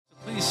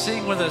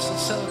Sing with us and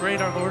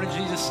celebrate our Lord and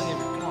Jesus Savior.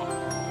 Come on.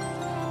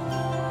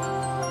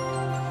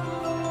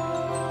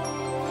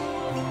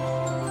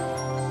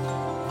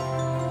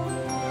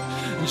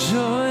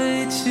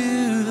 Joy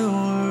to the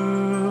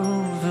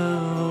world, the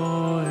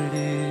Lord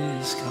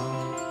is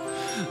come.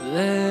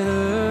 Let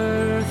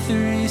earth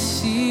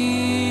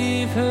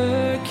receive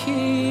her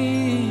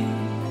King.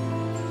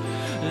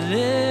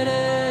 Let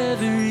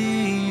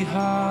every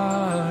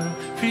heart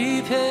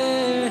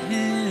prepare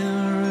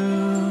him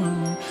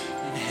room.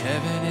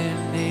 Heaven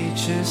and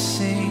nature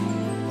sing,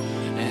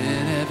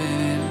 and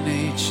heaven and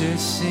nature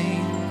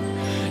sing,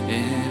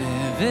 and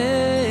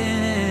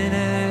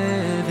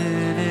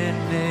heaven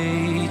and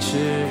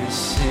nature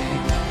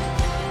sing.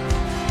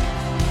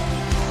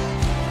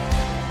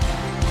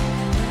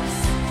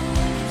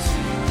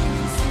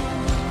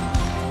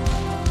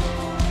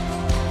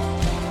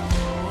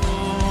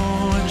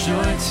 Oh,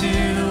 joy to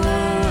the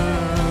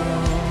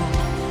world.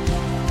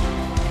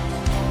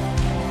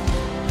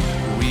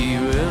 We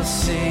will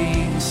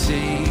sing,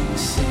 sing,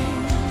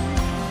 sing.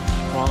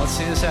 Come on, let's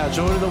sing this out.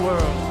 Joy to the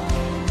world.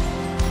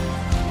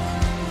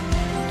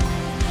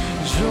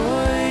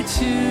 Joy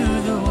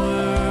to the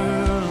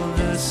world,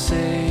 the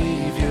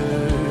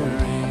Savior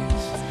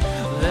reigns.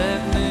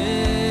 Let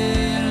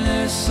men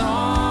their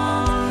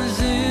songs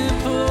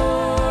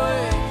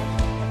employ,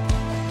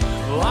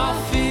 while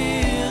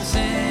fields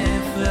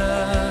and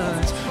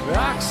floods,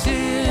 rocks,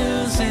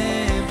 hills,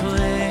 and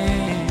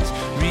plains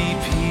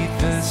repeat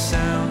the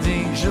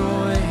sounding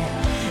joy.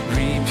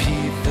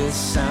 Repeat the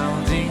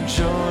sounding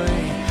joy.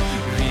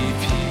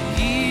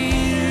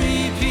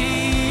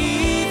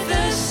 Repeat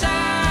the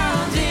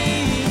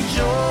sounding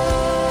joy.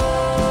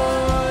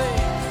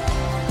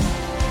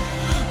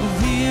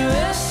 We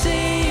will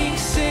sing,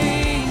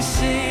 sing,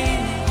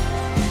 sing.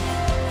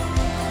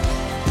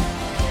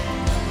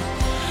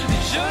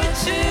 Joy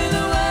to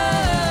the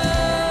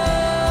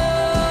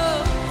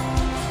world.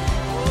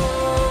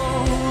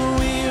 Oh,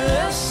 we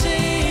will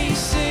sing,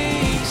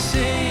 sing,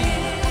 sing.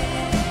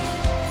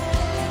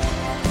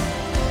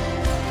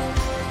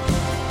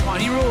 Come on,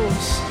 he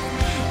rules.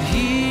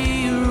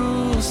 He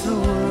rules the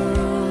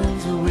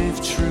world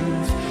with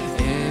truth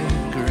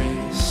and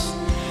grace,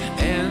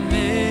 and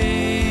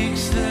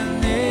makes the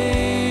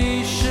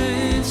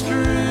nations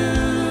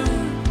prove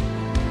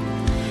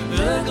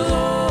the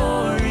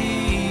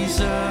glories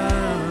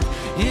of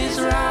his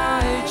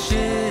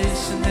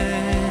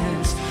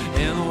righteousness,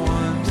 and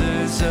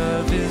wonders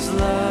of his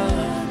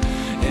love,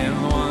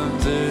 and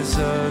wonders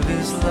of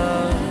his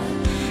love,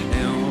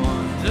 and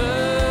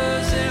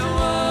wonders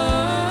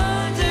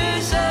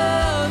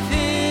of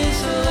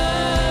his love.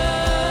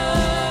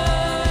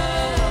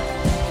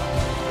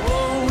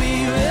 Oh, we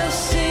will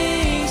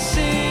sing,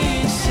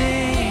 sing,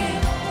 sing.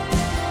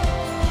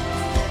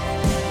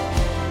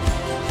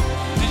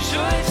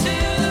 Joy to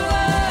the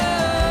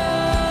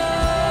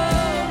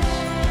world.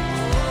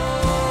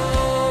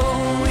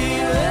 Oh, we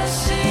will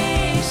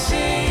sing,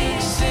 sing,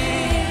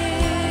 sing.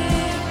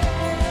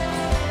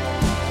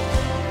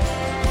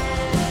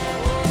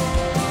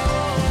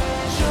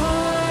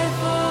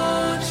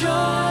 Joyful,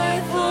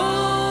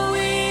 joyful,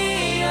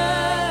 we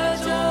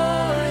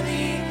adore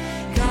thee,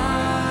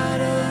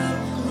 God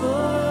of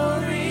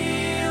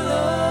glory,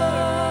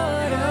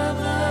 Lord of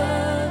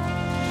love.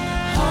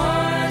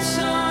 Hearts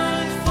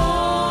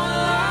unfold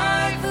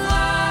like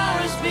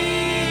flowers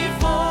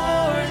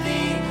before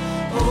thee,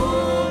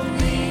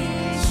 only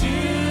to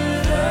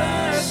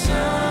the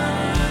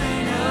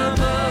Son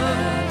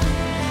above.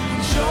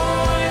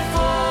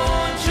 Joyful,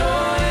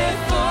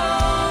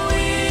 joyful,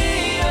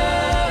 we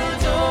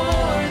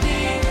adore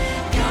thee,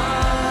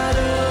 God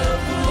of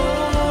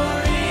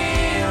glory,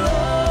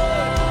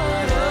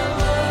 Lord of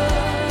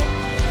love.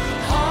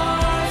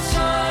 Hearts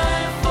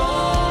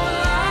unfold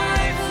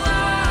like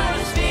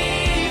flowers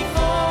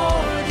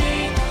before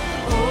thee,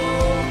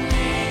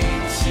 only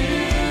to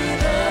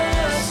the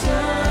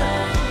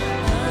Son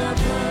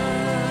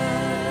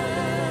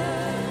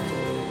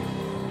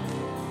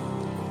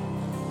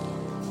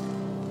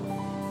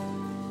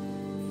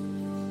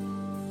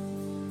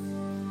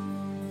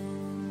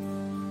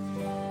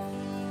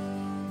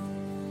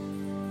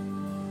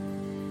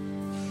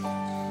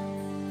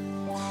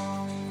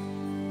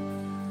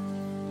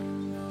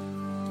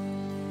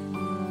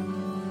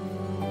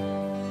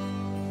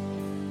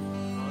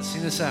Let's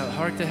sing this out.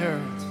 Hark the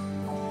herald.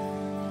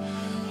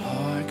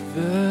 Hark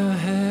the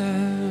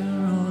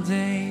herald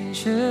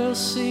angels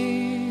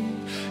sing,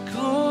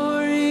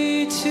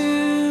 glory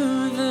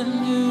to the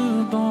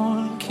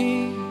newborn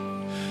King.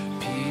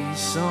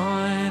 Peace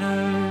on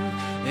earth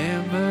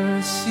and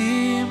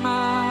mercy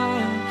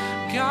mild,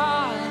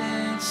 God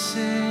and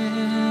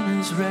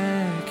sinners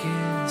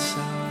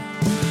reconciled.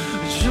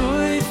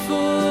 Joyful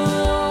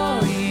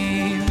all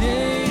ye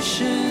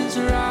nations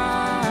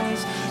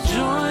rise,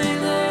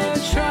 join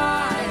the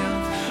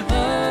triumph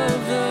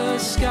of the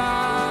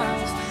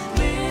skies,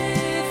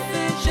 with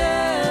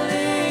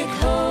angelic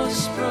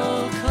hosts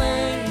proclaim.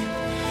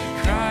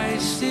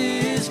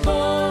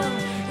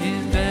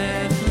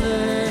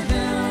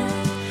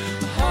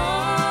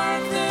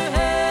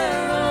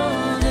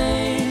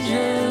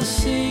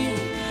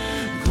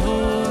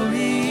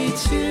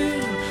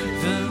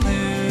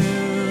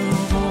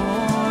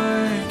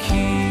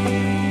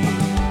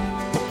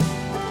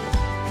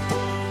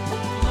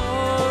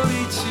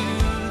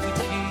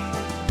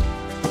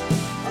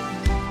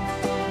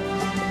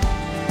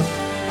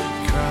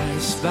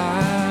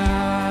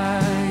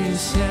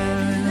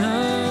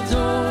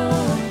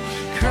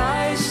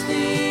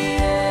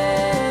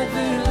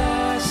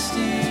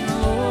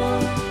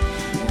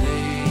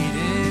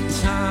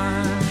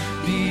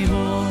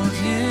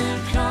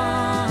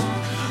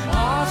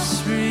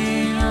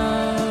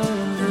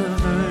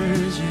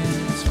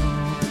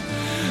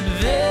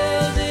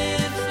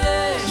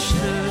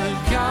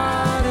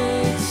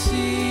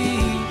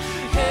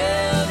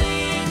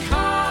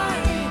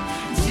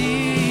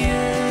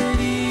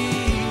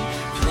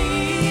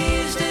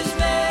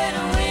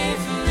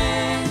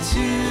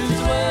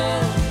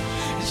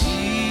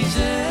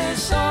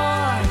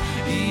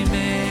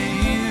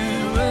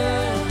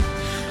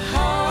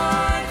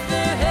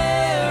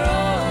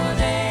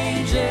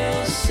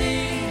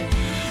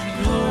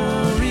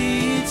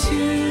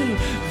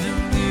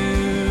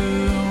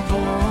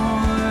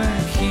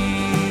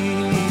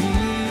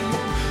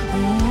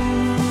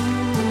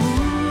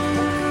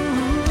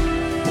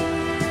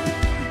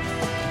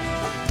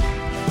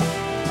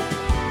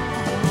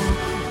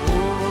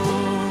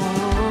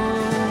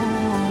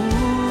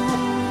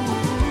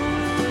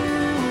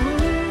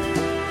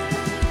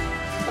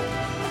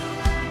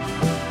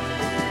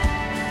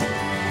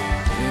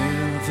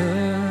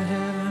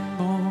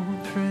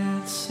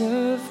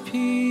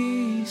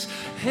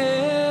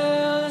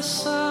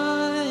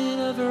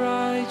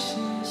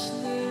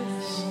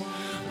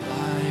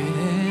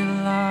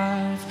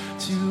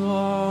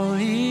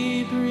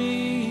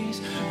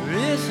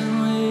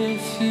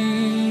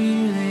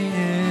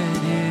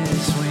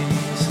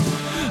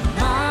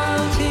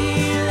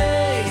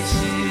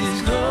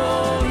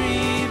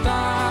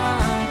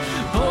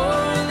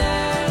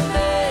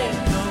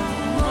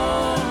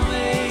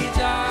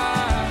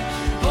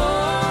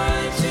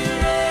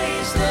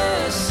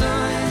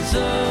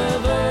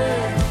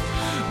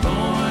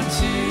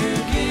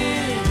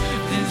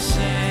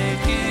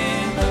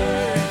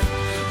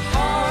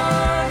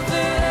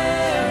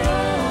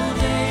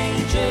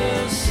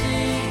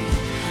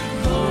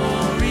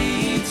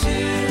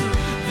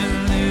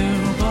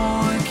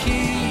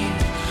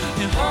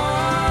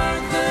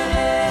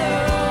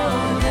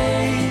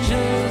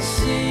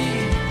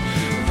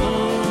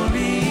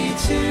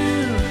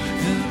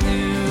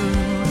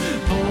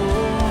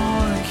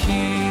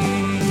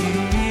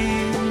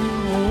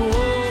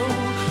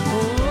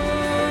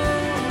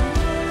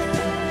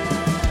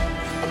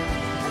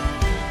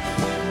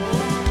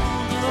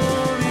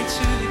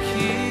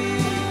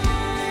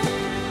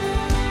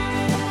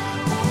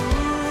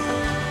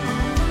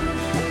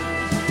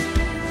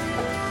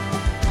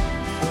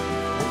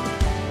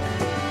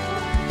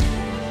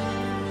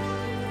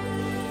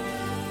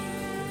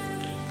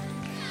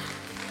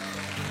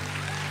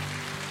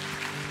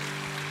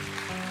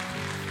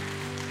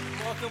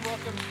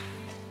 welcome.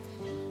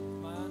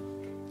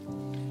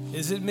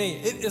 Is it me?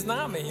 It is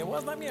not me. It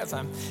was not me that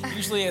time. It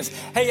usually is.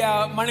 Hey,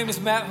 my name is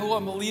Matt Hool.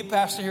 I'm the lead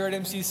pastor here at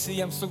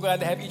MCC. I'm so glad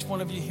to have each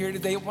one of you here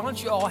today. Why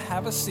don't you all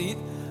have a seat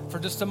for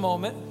just a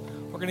moment?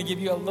 We're going to give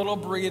you a little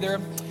breather.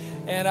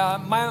 And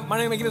my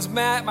name again is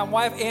Matt. My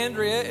wife,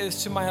 Andrea,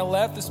 is to my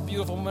left, this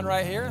beautiful woman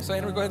right here. So,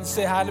 Andrea, go ahead and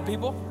say hi to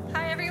people.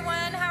 Hi,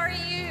 everyone. How are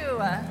you?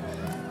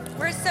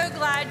 We're so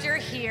glad you're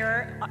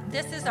here.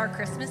 This is our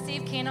Christmas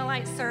Eve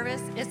candlelight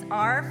service.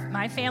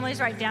 My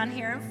family's right down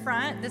here in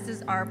front. This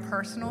is our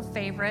personal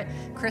favorite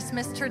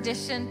Christmas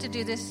tradition to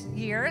do this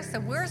year. So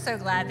we're so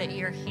glad that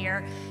you're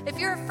here. If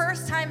you're a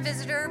first-time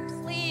visitor,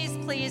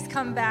 please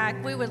come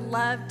back. We would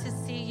love to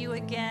see you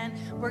again.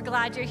 We're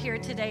glad you're here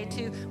today,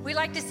 too. We'd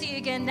like to see you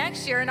again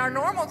next year in our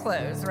normal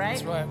clothes, right?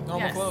 That's right,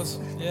 normal clothes.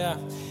 Yeah,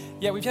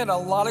 we've had a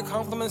lot of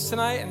compliments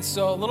tonight, and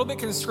so a little bit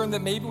concerned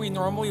that maybe we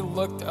normally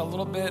looked a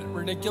little bit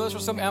ridiculous or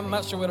something. I'm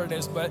not sure what it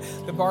is, but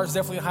the bar is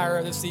definitely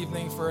higher this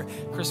evening for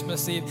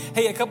Christmas Eve.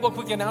 Hey, a couple of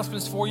quick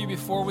announcements for you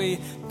before we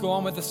go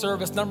on with the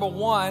service. Number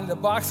one, the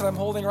box that I'm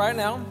holding right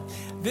now,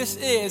 this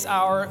is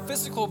our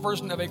physical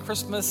version of a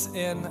Christmas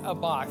in a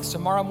box.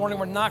 Tomorrow morning,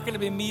 we're not going to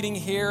be meeting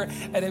here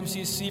at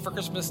MCC for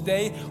Christmas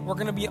Day. We're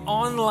going to be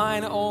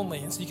online only,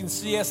 and so you can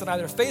see us on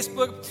either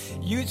Facebook,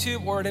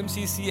 YouTube, or at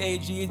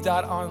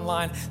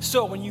mccag.online.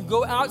 So when you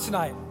go out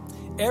tonight,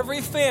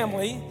 every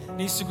family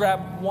needs to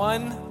grab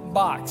one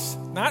box,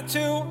 not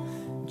two,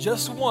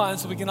 just one,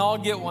 so we can all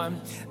get one.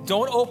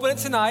 Don't open it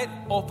tonight,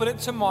 open it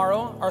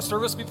tomorrow. Our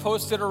service will be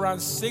posted around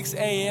 6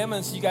 a.m.,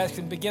 and so you guys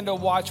can begin to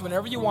watch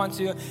whenever you want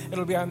to.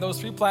 It'll be on those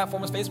three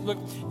platforms, Facebook,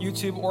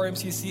 YouTube, or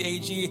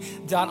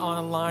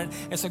mccag.online.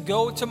 And so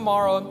go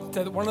tomorrow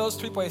to one of those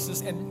three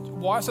places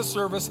and watch the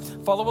service,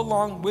 follow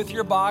along with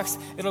your box.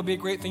 It'll be a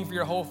great thing for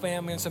your whole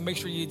family, and so make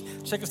sure you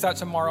check us out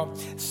tomorrow.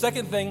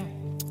 Second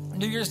thing,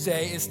 New Year's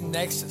Day is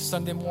next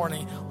Sunday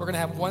morning. We're going to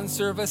have one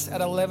service at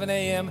 11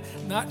 a.m.,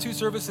 not two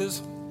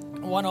services,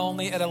 one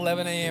only at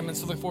 11 a.m., and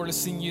so look forward to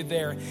seeing you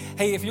there.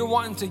 Hey, if you're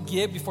wanting to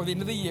give before the end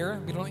of the year,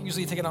 we don't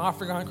usually take an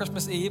offering on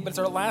Christmas Eve, but it's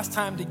our last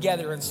time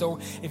together, and so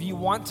if you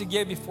want to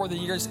give before the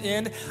year's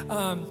end,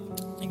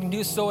 you can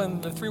do so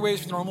in the three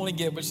ways we normally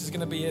give, which is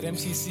going to be at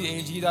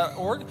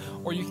mccag.org,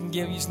 or you can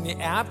give using the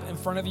app in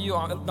front of you,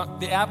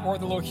 the app or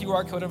the little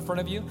QR code in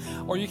front of you,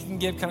 or you can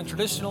give kind of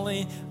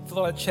traditionally,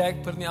 fill out a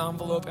check, put it in the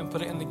envelope, and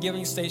put it in the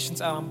giving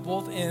stations out on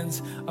both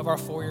ends of our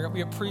foyer.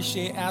 We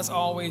appreciate, as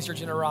always, your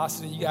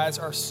generosity. You guys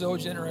are so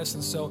generous,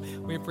 and so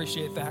we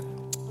appreciate that.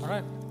 All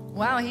right.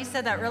 Wow, he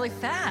said that really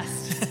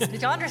fast.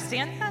 Did y'all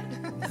understand that?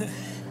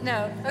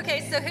 No.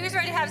 Okay, so who's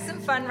ready to have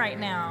some fun right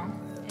now?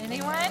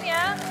 Anyone?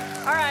 Yeah?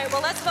 All right,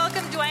 well, let's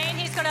welcome Dwayne.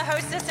 He's going to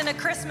host us in a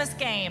Christmas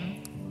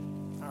game.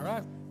 All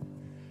right.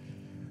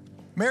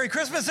 Merry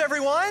Christmas,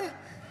 everyone.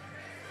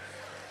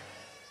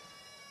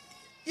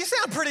 You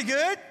sound pretty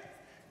good.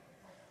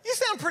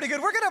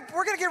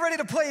 We're gonna get ready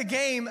to play a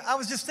game.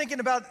 I'm just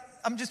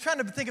trying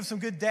to think of some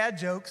good dad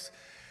jokes.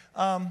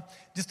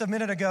 Just a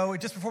minute ago,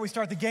 just before we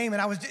start the game,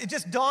 and it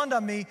just dawned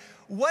on me,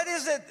 what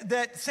is it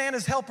that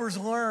Santa's helpers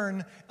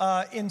learn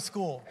in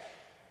school?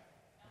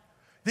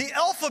 The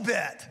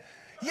alphabet.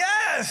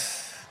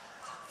 Yes.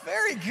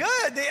 Very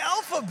good. The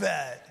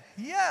alphabet.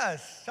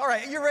 Yes. All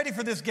right, you're ready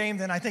for this game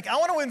then, I think. I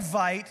want to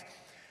invite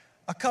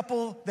a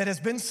couple that has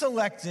been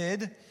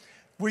selected.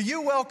 Will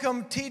you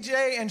welcome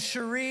TJ and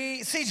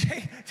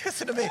CJ,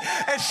 listen to me,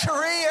 and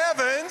Cherie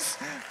Evans.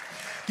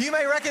 You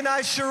may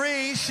recognize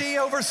Cherie. She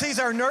oversees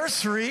our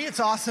nursery. It's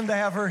awesome to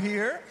have her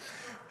here.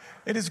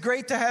 It is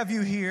great to have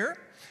you here.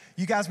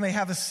 You guys may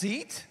have a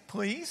seat,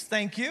 please.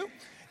 Thank you.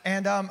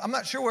 And I'm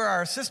not sure where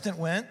our assistant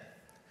went.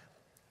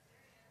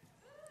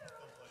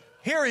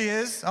 Here he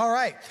is. All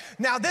right.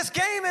 Now, this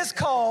game is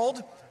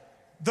called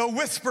the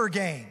Whisper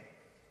Game.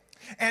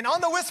 And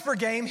on the Whisper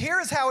Game, here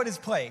is how it is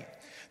played.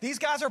 These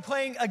guys are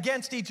playing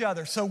against each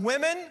other. So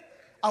women,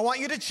 I want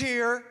you to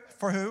cheer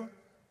for who?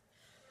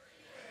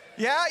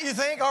 Yeah, you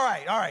think? All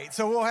right.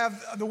 So we'll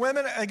have the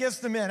women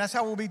against the men. That's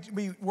how we'll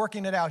be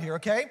working it out here,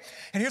 okay?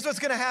 And here's what's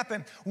going to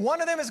happen.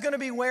 One of them is going to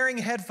be wearing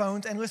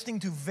headphones and listening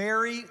to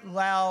very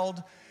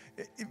loud,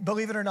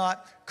 believe it or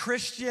not,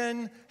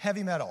 Christian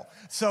heavy metal.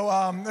 So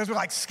there's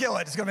like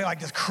Skillet. It's going to be like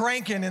just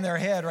cranking in their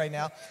head right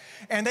now.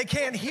 And they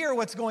can't hear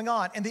what's going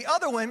on. And the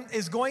other one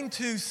is going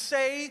to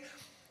say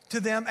to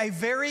them a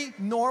very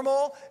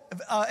normal,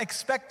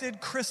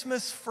 expected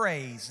Christmas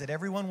phrase that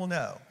everyone will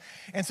know.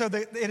 And so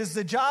it is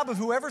the job of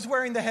whoever's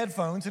wearing the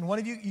headphones, and one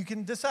of you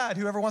can decide,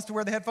 whoever wants to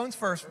wear the headphones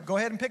first, go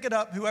ahead and pick it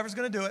up, whoever's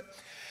going to do it.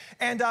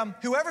 And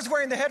whoever's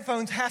wearing the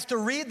headphones has to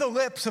read the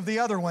lips of the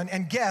other one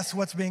and guess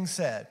what's being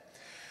said.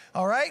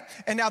 All right?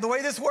 And now the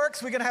way this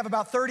works, we're going to have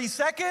about 30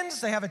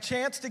 seconds. They have a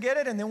chance to get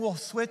it, and then we'll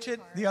switch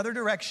it the other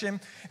direction,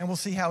 and we'll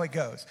see how it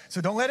goes. So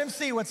don't let him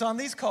see what's on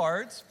these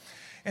cards.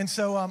 And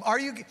so are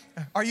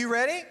you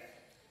ready?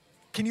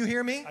 Can you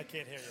hear me? I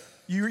can't hear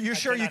you. You're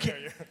sure you can't?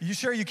 You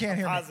sure you can't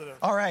hear me? Positive.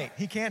 All right,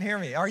 he can't hear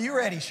me. Are you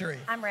ready, Cherie?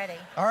 I'm ready.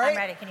 All right. I'm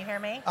ready. Can you hear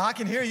me? I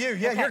can hear you.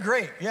 Yeah, Okay. You're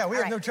great. Yeah, we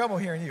have All no right. trouble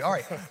hearing you. All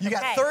right, you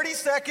got Okay. 30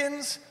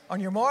 seconds on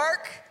your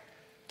mark.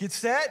 Get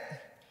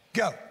set.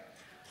 Go.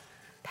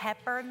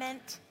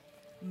 Peppermint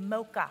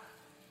mocha.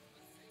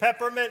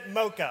 Peppermint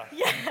mocha.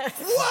 Yes.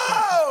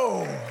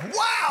 Whoa!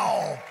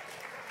 Wow!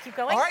 Keep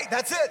going. All right,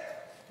 that's it.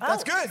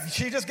 That's Oh. good.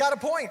 She just got a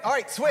point. All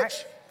right, switch. All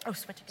right. Oh,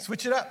 switch again.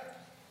 Switch it up.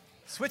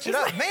 Switch it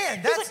up.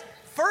 Man, that's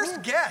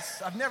first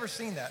guess. I've never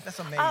seen that. That's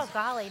amazing. Oh,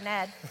 golly,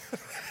 Ned.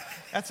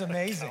 That's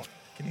amazing.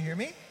 Can you hear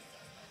me?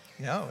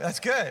 No, that's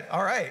good.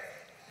 All right.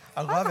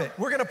 I love it.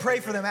 We're going to pray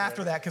for them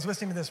after that because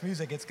listening to this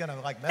music, it's going to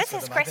like mess This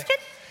with is them. I think.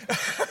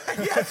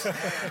 Christian? Yes,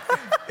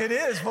 it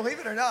is. Believe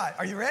it or not.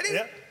 Are you ready?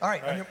 Yep. All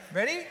right. All right. Are you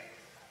ready?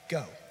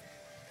 Go.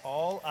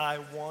 All I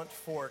want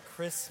for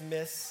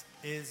Christmas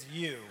is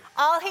you.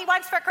 All he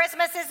wants for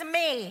Christmas is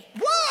me.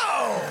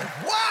 Whoa!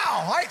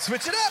 Wow! All right,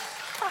 switch it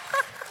up.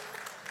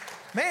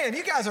 Man,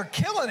 you guys are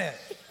killing it.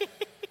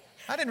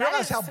 I didn't That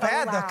realize is how so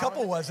bad the loud.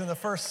 couple was in the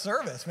first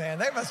service, man.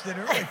 They must have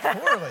did really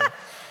poorly.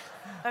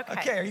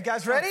 Okay, are you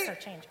guys ready? So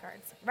change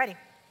cards. Ready.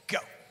 Go.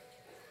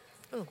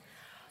 Ooh.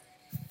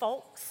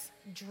 Folks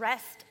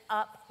dressed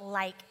up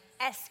like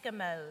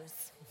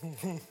Eskimos.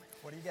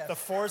 What do you got? The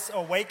Force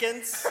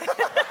Awakens.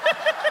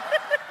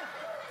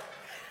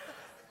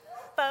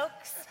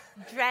 Folks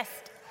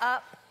dressed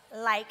up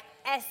like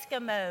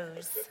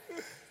Eskimos.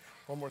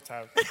 One more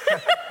time.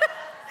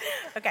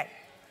 Okay.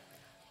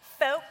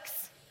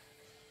 Folks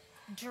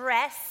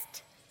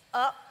dressed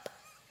up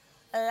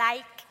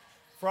like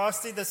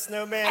Frosty the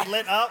Snowman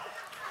lit up.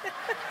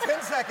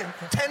 10 seconds.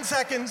 10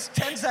 seconds.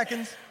 10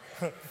 seconds.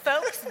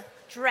 folks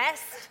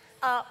dressed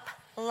up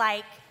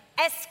like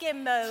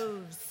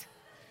Eskimos.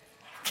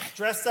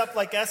 Dressed up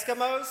like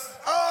Eskimos.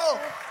 Oh!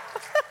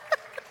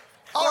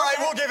 All right,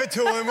 we'll give it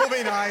to him. We'll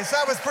be nice.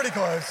 That was pretty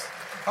close.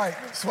 All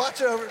right,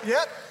 swatch over.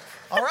 Yep.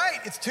 All right,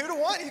 it's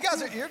 2-1. You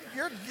guys are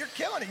you're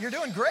killing it. You're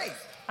doing great.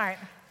 All right.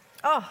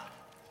 Oh,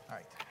 All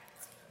right.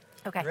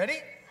 okay. Ready?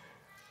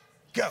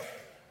 Go.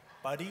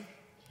 Buddy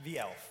the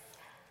Elf.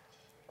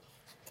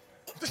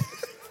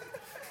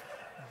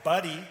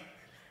 Buddy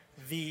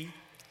the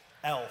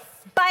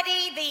Elf.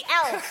 Buddy the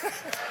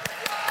Elf.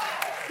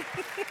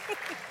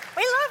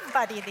 We love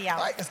Buddy the Elf.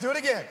 All right, let's do it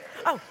again.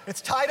 Oh.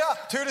 It's tied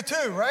up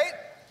 2-2, right?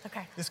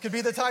 Okay. This could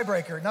be the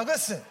tiebreaker. Now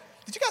listen,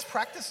 did you guys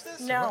practice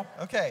this? or No.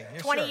 what? Okay.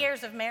 you're 20 sure.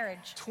 years of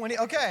marriage. 20,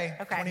 okay.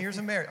 Okay. 20 years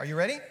of marriage. Are you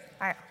ready?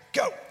 All right.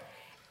 Go.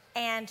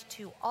 And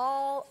to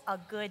all a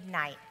good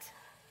night.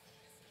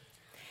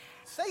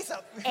 Say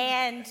something.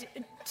 And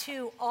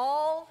to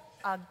all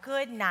a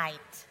good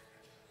night.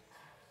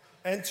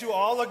 And to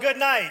all a good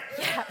night.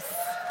 Yes.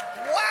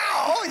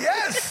 Wow, oh,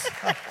 yes.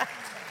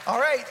 All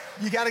right,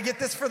 you got to get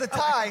this for the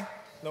tie.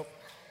 Nope.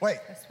 Wait,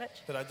 Switch.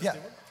 Did I just Yeah. do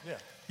one? Yeah.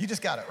 you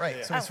just got it, right.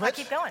 Yeah. So we Oh, I switch?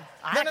 keep going.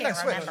 I No, can't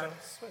switch. remember.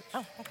 Switch.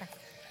 Oh, okay.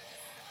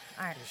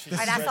 All right. She All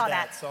right, just I read saw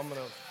that. So I'm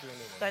gonna do a new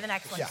Go one. to the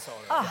next one. Yeah. Saw it.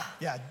 Oh,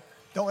 Yeah,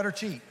 don't let her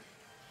cheat.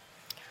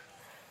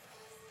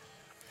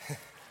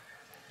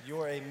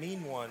 You're a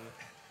mean one,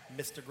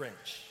 Mr.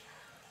 Grinch.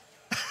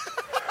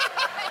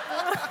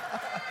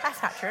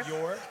 that's not true.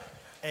 You're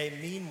a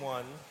mean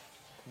one,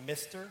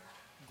 Mr.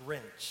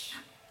 Grinch.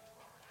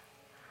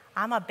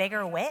 I'm a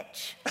bigger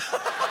witch?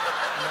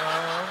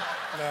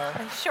 No,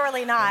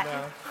 Surely not.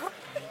 no.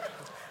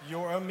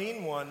 You're a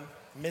mean one,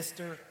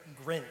 Mr.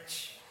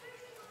 Grinch.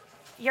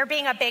 You're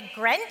being a big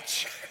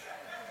Grinch?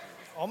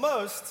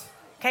 Almost.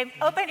 Okay,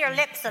 open your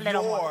lips a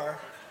little more.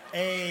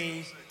 You're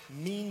a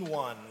mean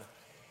one,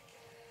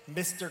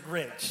 Mr.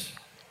 Grinch.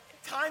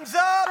 Time's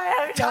up. I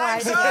have no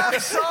Time's idea. up.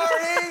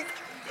 Sorry.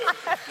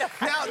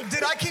 Now,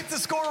 did I keep the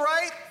score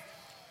right?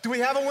 Do we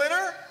have a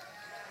winner?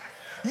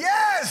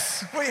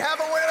 Yes, we have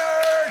a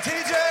winner,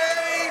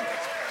 TJ.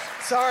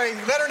 Sorry,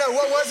 let her know.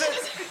 What was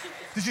it?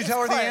 Did you tell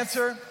her the close.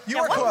 answer? You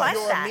Yeah, were what close. was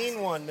You're that? a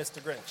mean one, Mr.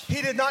 Grinch.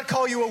 He did not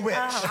call you a witch.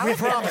 I We was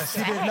gonna promise.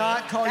 He did say,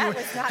 not call you a that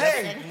witch. was not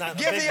Hey, good. Not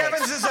give big the witch.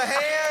 Evanses a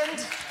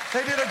hand.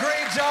 They did a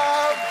great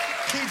job.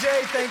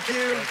 TJ, thank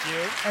you. Thank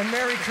you. And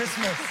Merry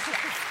Christmas.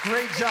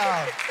 Great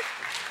job.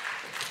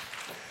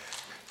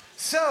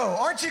 So,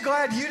 aren't you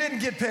glad you didn't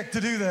get picked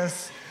to do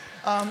this?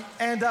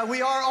 And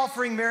we are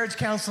offering marriage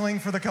counseling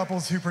for the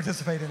couples who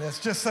participate in this,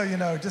 just so you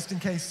know, just in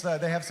case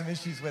they have some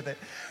issues with it.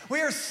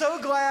 We are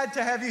so glad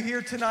to have you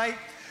here tonight,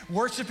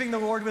 worshiping the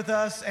Lord with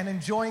us and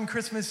enjoying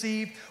Christmas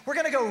Eve. We're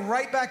going to go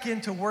right back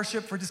into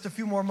worship for just a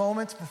few more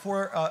moments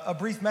before a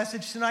brief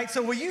message tonight.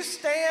 So will you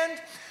stand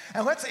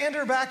and let's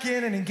enter back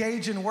in and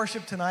engage in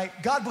worship tonight.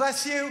 God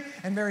bless you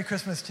and Merry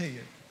Christmas to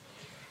you.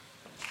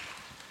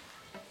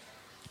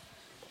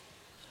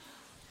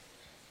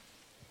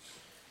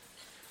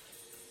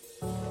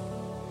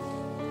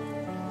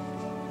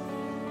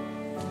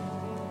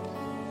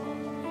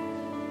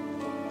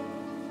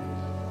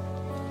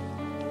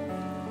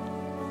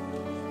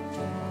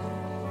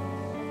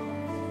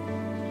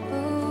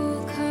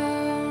 Oh,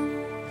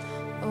 come,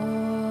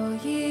 all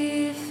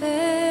ye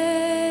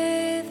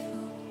faithful,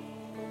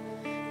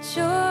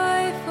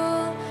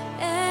 joyful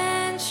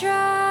and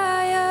triumphant.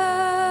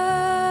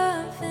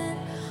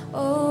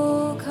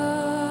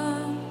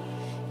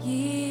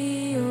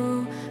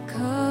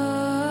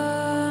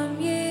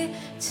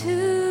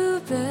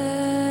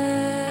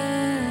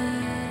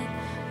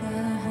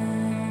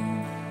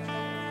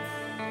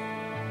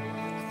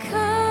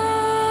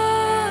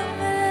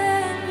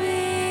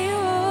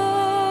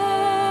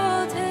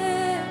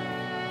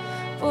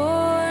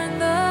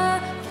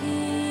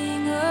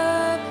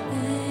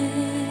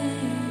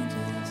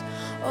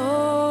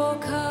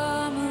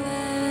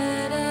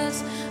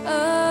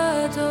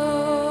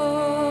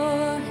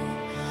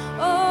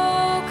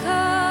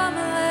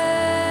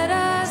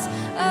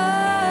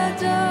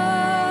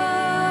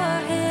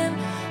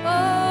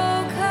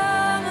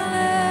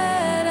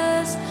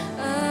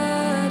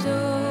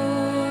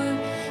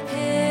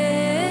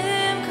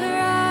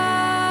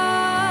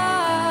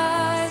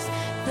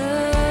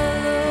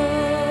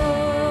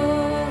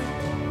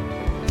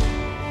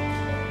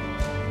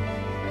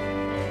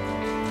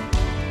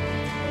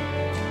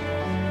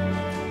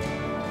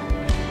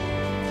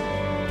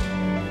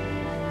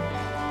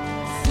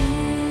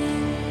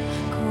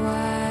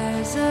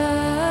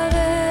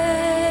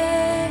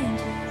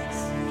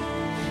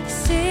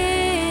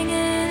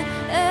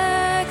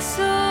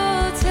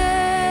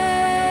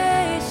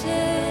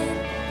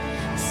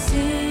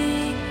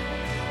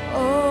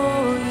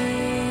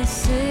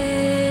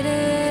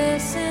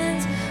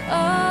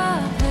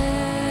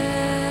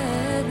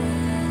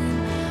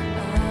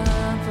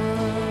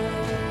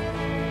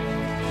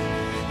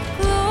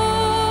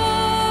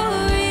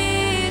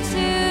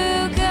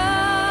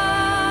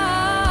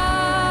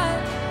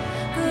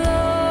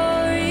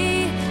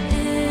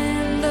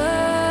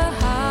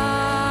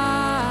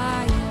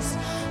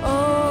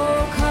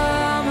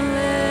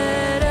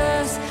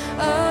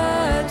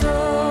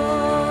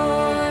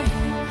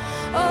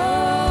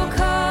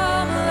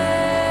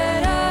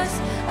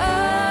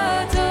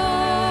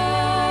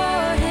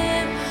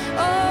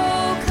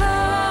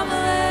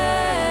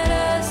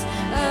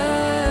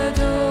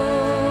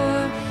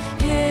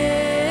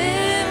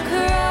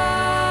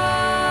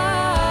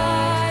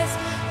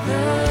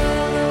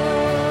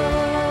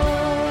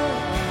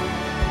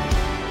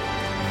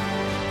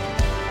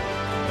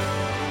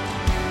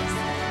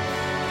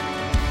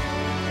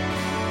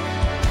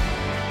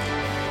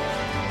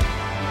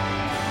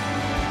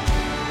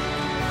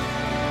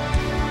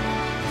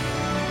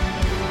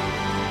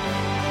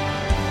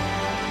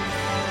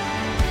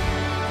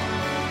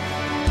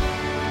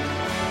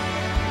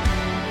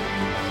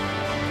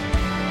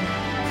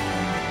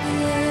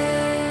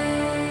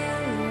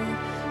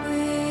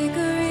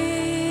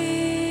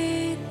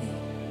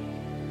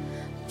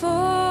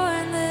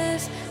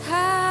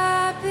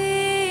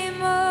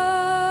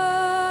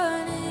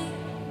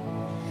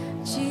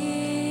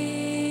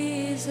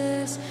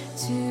 praises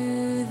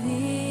to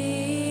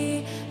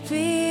thee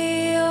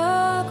be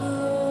all glory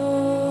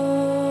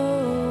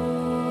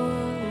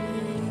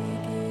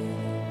given.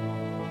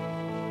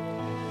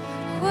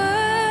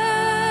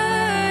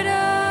 Word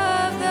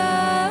of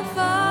the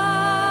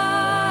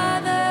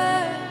Father,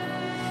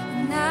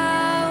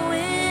 now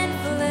in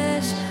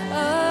flesh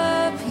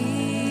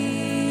appearing.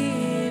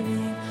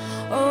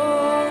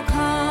 Oh,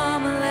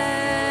 come,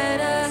 let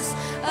us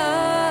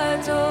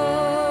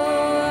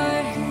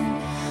adore him.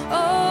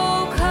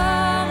 Oh,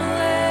 come,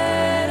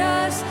 let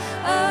us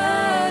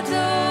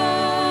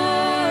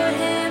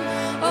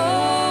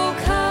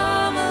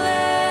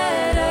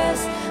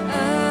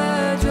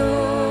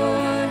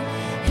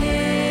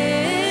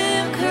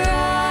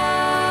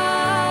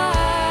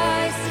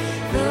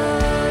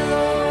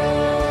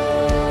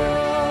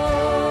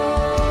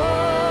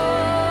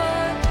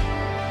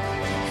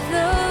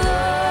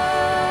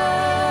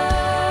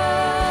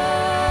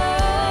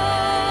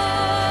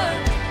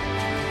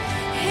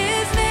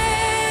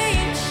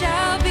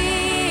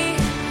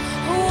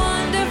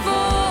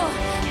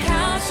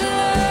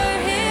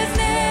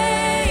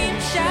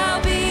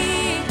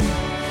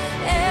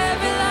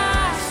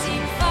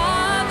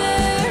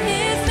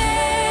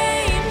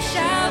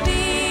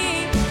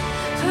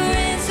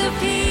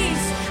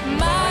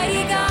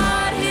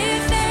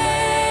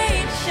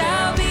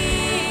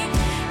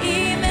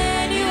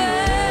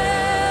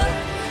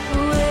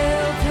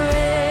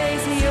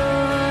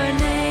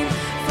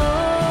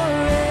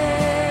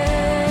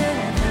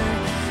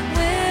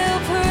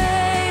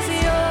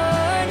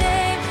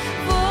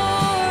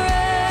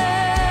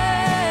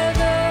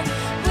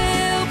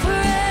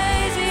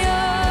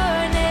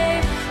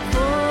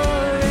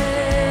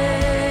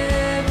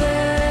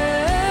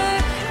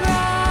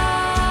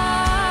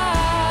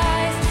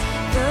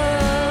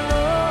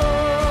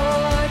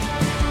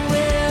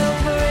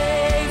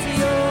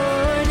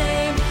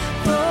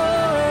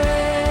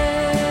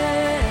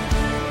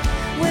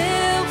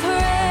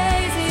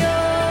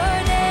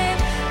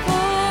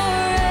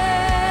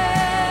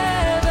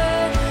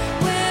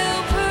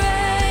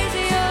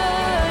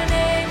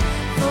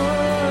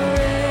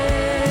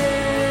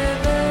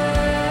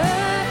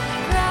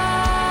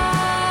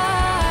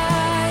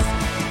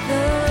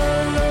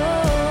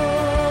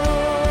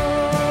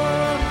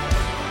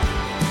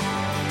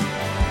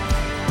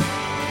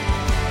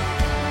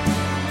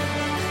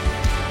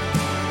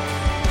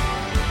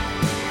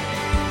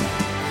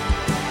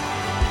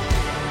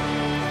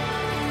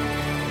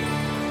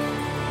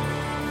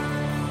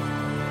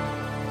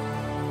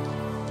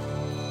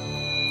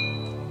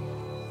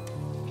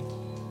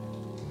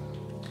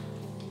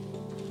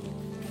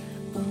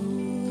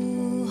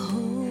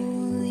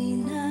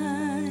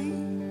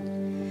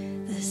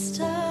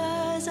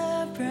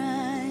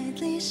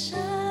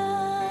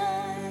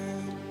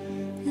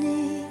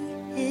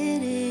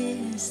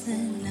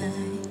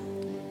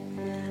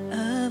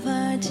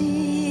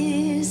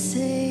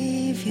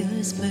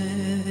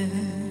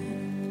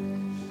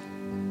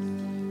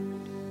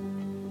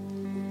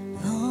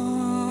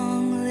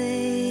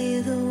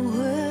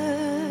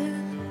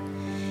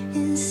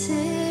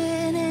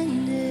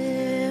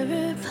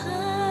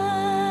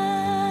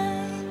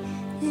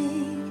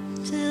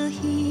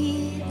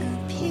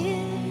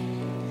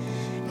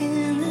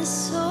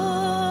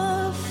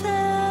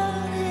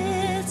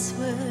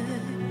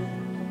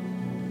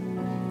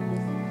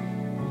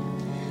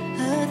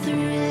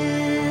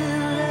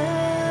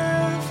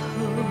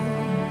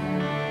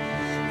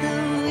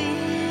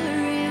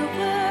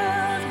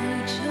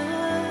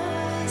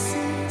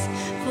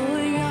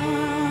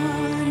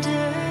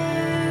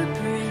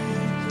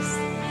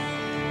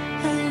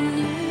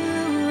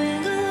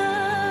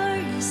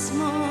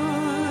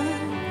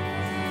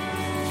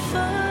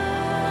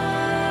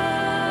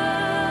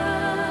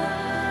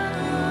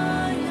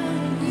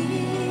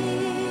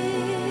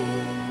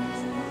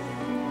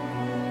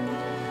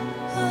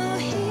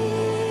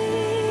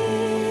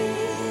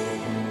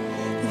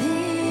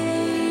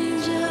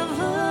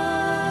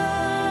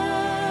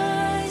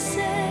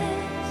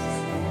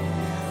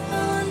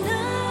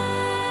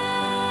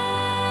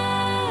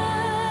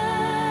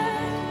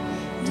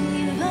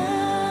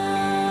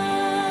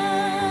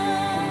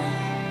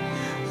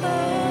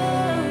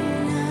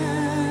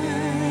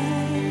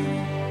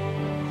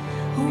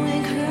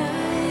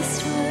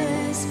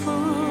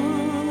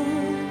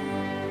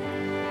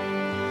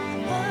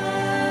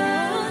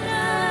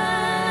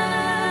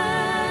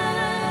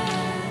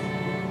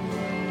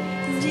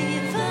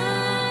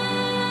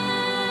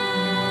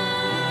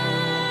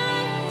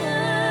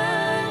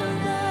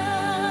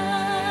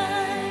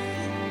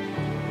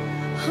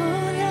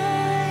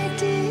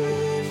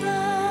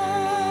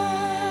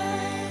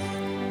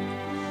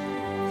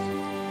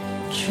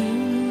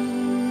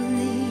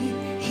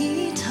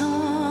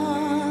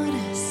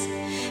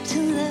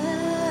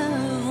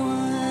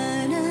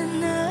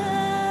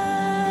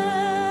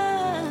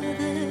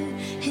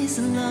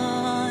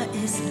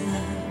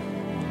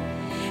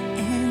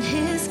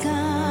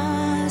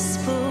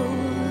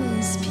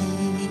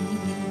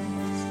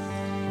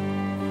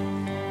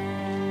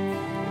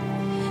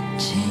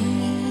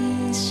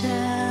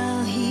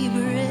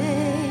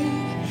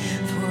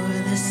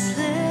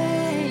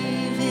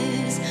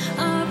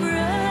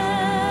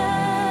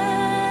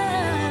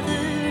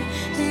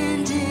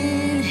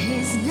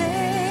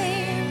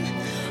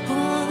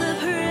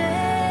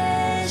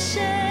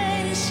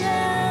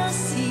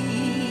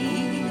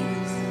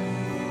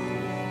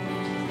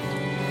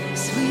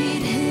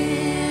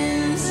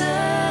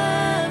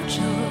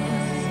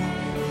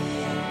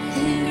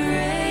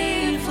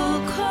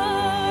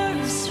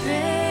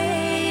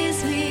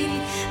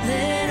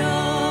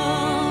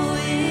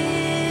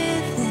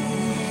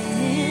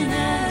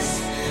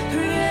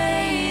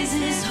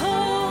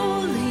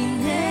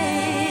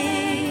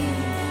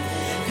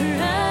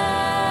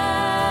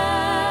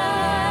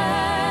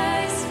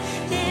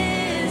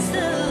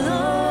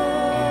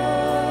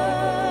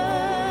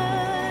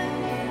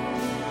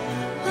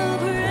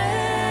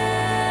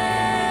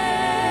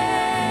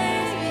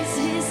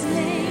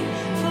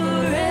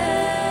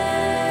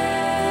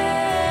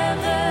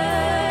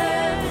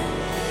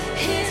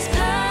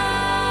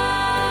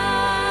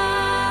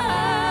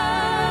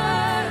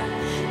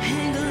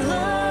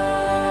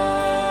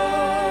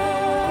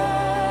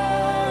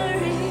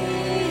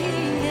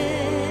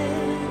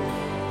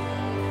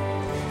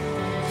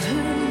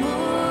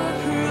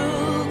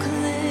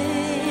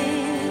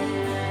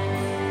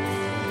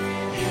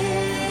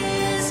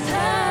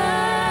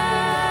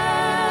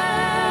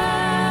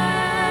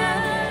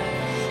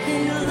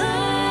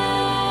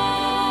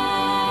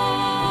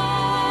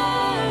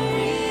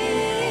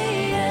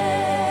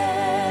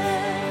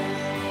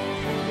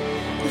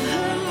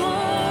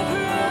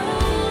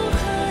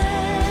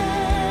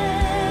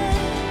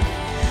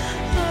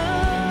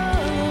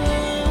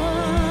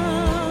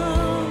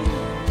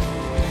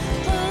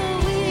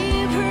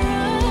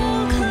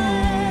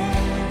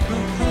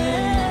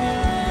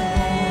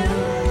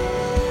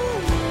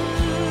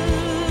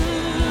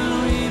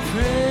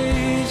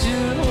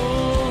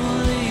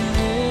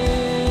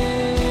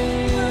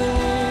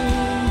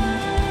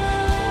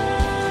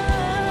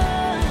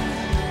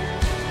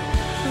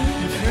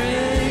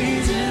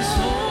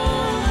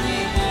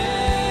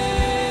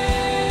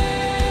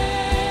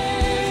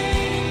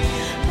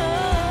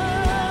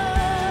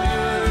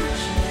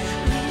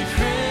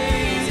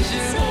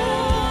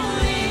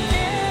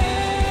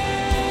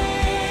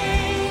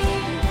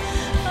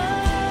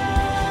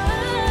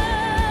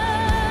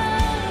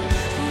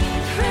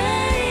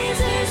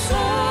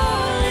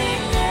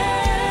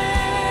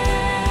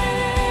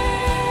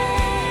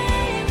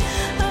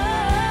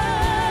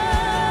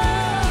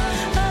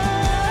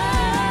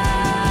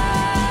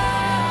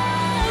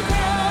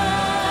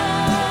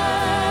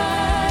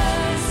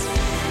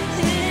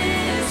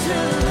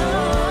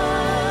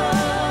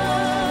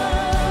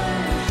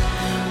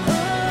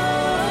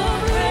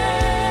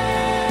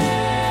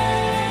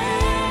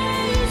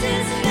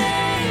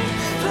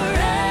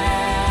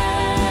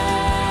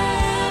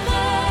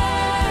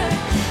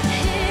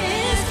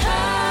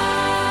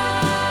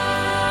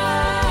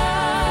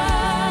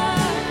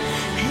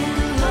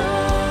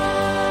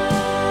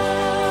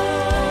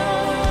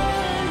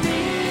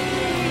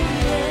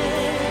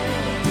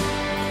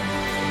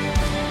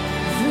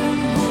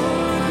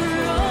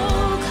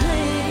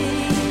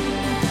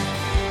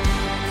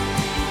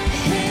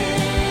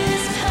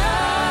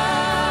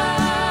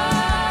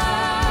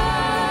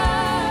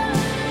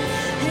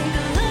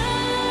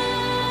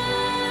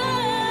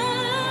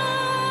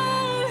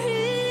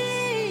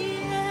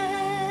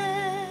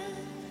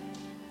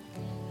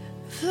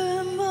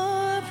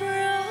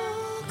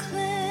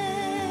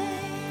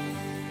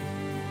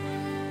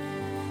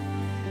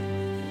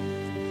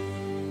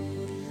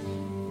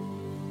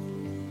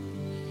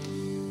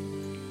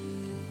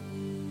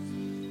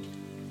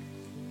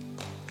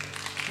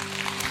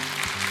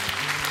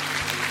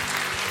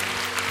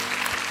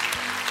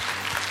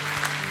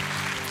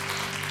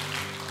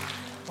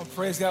Well,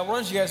 praise God. Why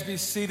don't you guys be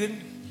seated?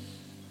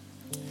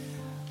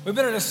 We've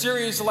been in a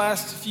series the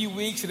last few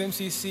weeks at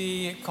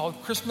MCC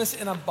called Christmas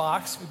in a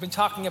Box. We've been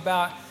talking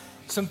about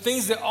some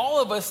things that all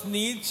of us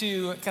need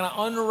to kind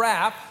of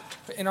unwrap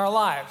in our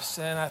lives,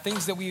 and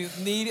things that we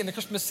need in the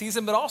Christmas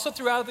season, but also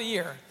throughout the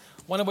year.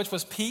 One of which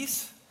was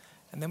peace,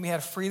 and then we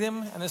had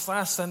freedom. And this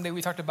last Sunday,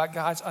 we talked about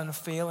God's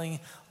unfailing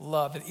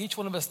love, that each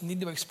one of us need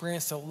to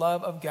experience the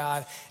love of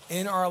God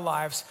in our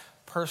lives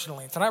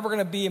personally. Tonight we're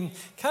going to be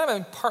kind of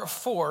in part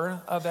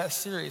 4 of that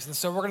series. And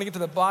so we're going to get to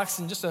the box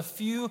in just a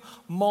few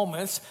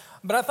moments.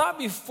 But I thought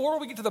before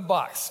we get to the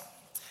box,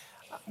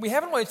 we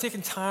haven't really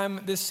taken time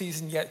this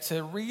season yet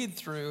to read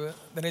through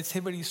the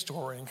Nativity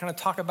story and kind of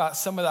talk about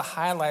some of the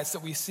highlights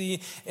that we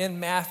see in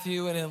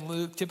Matthew and in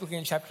Luke, typically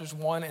in chapters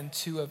 1 and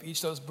 2 of each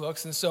of those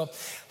books. And so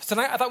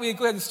tonight I thought we'd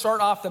go ahead and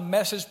start off the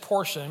message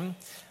portion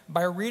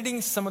by reading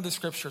some of the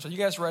scriptures. Are you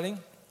guys ready?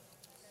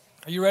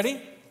 Are you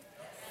ready?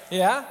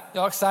 Yeah?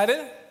 Y'all excited?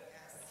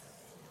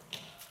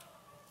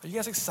 Are you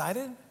guys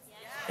excited?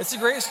 It's a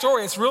great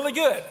story. It's really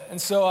good. And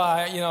so,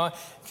 in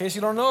case you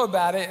don't know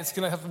about it, it's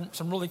going to have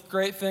some really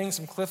great things,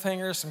 some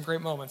cliffhangers, some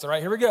great moments. All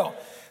right, here we go.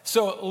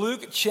 So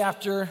Luke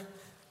chapter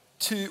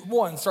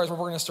 1 starts where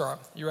we're going to start.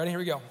 You ready? Here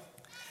we go.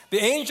 The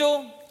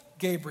angel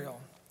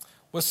Gabriel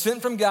was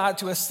sent from God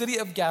to a city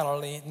of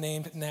Galilee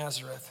named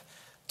Nazareth,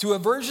 to a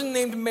virgin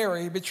named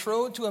Mary,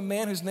 betrothed to a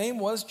man whose name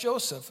was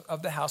Joseph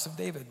of the house of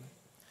David.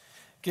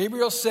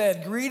 Gabriel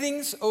said,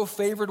 "Greetings, O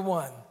favored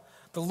one.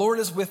 The Lord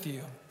is with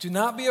you. Do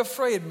not be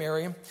afraid,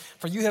 Mary,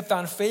 for you have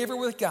found favor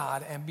with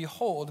God, and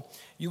behold,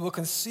 you will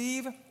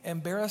conceive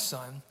and bear a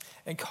son,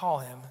 and call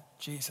him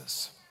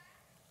Jesus."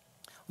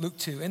 Luke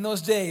 2, in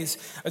those days,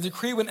 a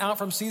decree went out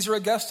from Caesar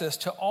Augustus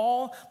to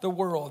all the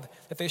world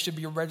that they should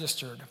be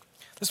registered.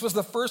 This was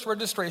the first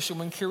registration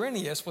when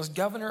Quirinius was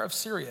governor of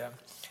Syria,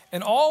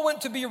 and all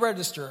went to be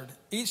registered,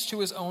 each to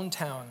his own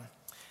town.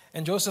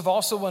 And Joseph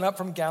also went up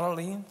from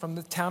Galilee, from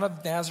the town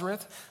of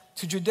Nazareth,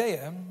 to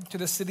Judea, to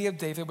the city of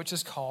David, which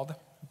is called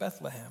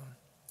Bethlehem.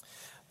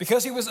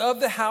 Because he was of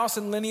the house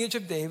and lineage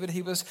of David,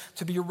 he was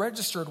to be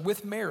registered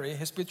with Mary,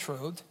 his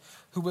betrothed,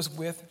 who was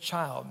with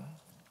child.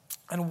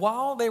 And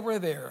while they were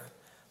there,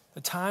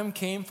 the time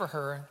came for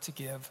her to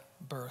give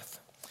birth.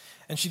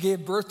 And she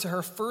gave birth to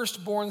her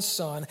firstborn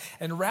son,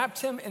 and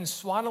wrapped him in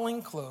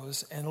swaddling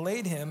clothes, and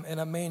laid him in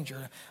a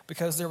manger,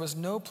 because there was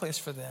no place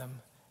for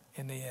them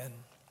in the inn.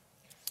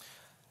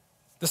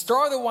 The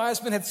star the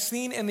wise men had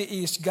seen in the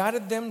east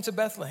guided them to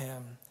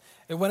Bethlehem.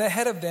 It went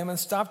ahead of them and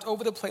stopped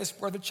over the place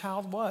where the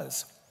child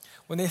was.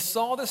 When they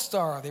saw the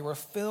star, they were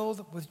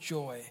filled with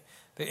joy.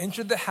 They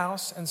entered the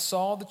house and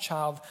saw the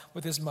child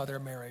with his mother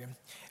Mary.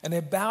 And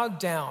they bowed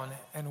down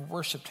and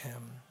worshiped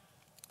him.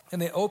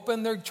 And they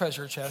opened their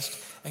treasure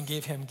chest and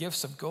gave him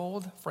gifts of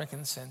gold,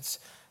 frankincense,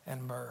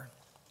 and myrrh.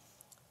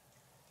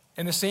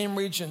 In the same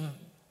region,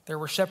 there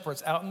were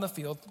shepherds out in the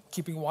field,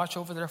 keeping watch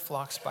over their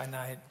flocks by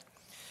night.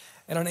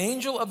 And an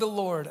angel of the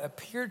Lord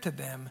appeared to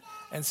them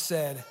and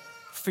said,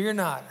 "Fear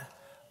not,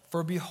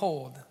 for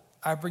behold,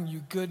 I bring you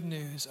good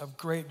news of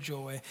great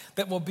joy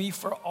that will be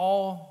for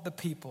all the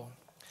people.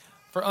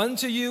 For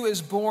unto you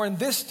is born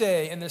this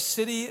day in the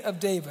city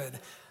of David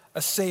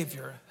a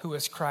Savior, who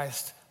is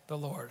Christ the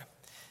Lord.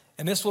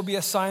 And this will be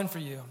a sign for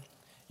you.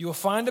 You will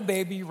find a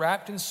baby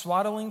wrapped in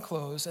swaddling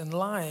clothes and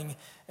lying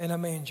in a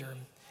manger."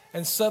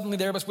 And suddenly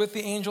there was with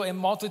the angel a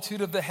multitude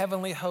of the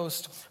heavenly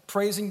host,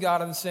 praising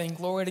God and saying,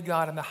 "Glory to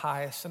God in the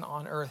highest, and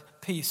on earth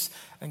peace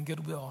and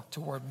goodwill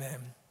toward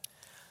men."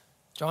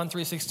 John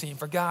 3:16,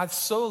 "For God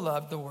so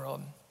loved the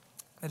world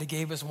that he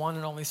gave his one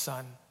and only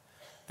Son,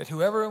 that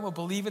whoever will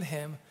believe in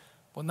him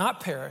will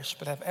not perish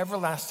but have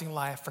everlasting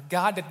life. For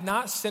God did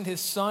not send his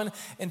Son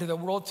into the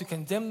world to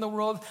condemn the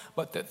world,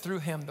 but that through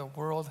him the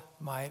world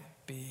might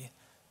be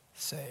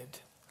saved."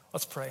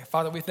 Let's pray.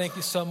 Father, we thank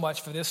you so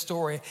much for this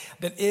story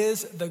that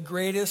is the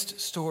greatest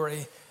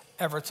story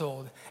ever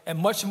told. And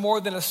much more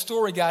than a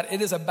story, God,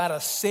 it is about a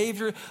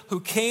Savior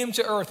who came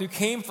to earth, who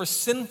came for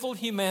sinful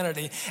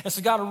humanity. And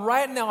so, God,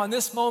 right now in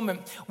this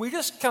moment, we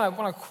just kind of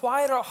want to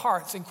quiet our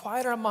hearts and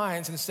quiet our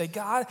minds and say,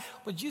 "God,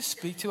 would you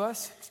speak to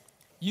us?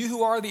 You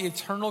who are the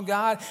eternal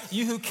God,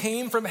 you who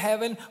came from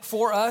heaven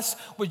for us,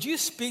 would you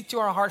speak to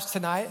our hearts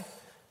tonight?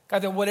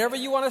 God, that whatever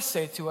you want to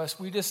say to us,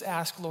 we just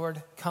ask,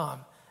 Lord,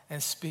 come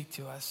and speak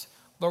to us.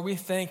 Lord, we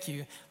thank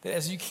you that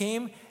as you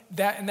came,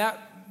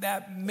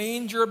 that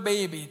manger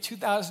baby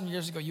 2,000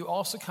 years ago, you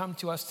also come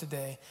to us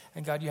today.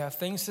 And God, you have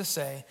things to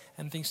say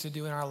and things to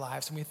do in our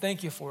lives. And we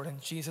thank you for it in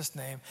Jesus'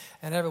 name.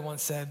 And everyone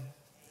said,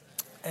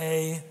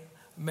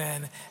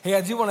 amen. Hey,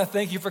 I do want to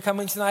thank you for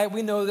coming tonight.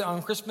 We know that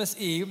on Christmas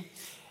Eve,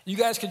 you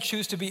guys could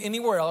choose to be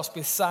anywhere else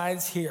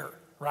besides here,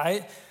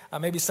 right?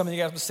 Maybe some of you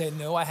guys would say,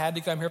 "No, I had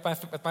to come here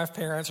with my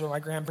parents or my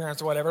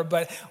grandparents or whatever."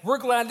 But we're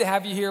glad to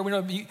have you here. We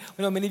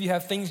know many of you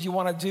have things you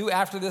want to do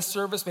after this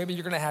service. Maybe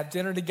you're going to have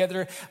dinner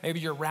together. Maybe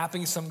you're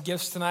wrapping some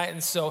gifts tonight.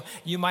 And so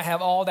you might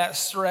have all that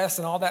stress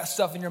and all that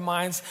stuff in your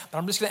minds. But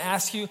I'm just going to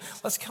ask you,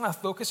 let's kind of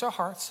focus our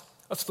hearts.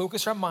 Let's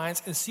focus our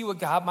minds and see what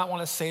God might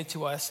want to say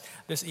to us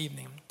this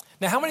evening.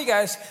 Now, how many of you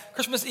guys,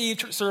 Christmas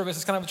Eve service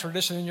is kind of a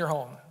tradition in your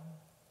home?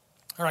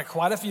 All right,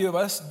 quite a few of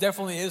us.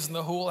 Definitely is in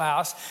the whole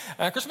house.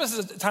 Christmas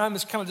is a time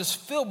that's kind of just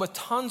filled with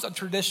tons of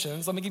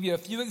traditions. Let me give you a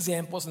few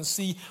examples and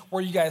see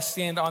where you guys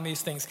stand on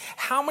these things.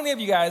 How many of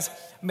you guys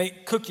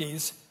make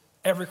cookies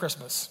every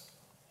Christmas?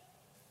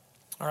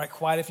 All right,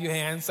 quite a few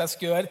hands. That's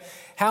good.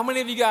 How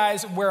many of you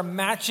guys wear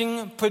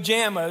matching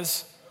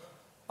pajamas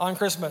on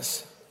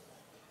Christmas?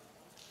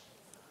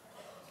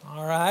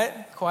 All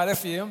right, quite a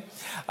few.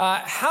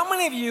 How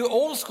many of you,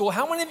 old school,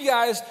 how many of you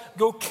guys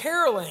go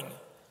caroling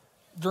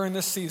during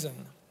this season?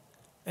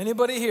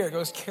 Anybody here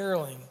goes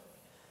caroling?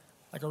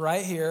 Like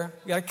right here,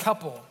 we got a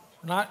couple.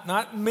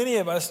 Not many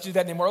of us do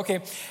that anymore.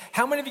 Okay,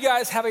 how many of you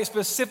guys have a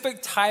specific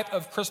type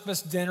of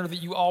Christmas dinner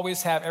that you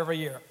always have every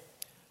year?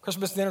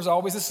 Christmas dinner is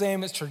always the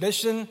same. It's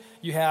tradition.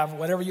 You have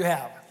whatever you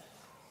have.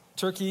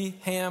 Turkey,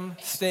 ham,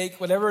 steak,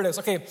 whatever it is.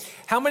 Okay,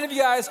 how many of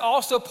you guys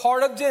also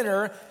part of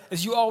dinner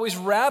is you always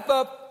wrap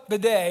up the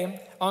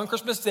day on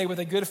Christmas Day with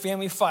a good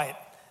family fight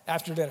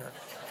after dinner?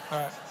 All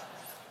right,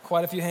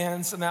 quite a few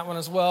hands on that one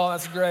as well.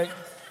 That's great.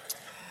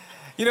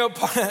 You know,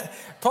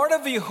 part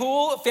of the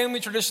whole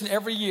family tradition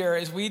every year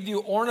is we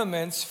do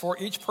ornaments for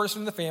each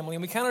person in the family,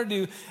 and we kind of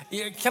do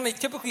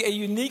typically a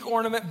unique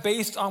ornament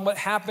based on what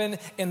happened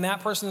in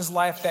that person's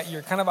life that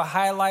year, kind of a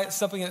highlight,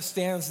 something that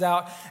stands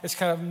out, is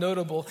kind of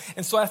notable.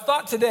 And so I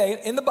thought today,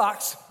 in the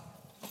box,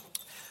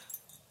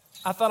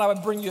 I thought I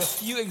would bring you a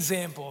few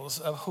examples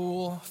of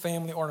whole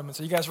family ornaments.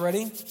 Are you guys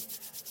ready?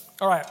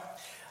 All right,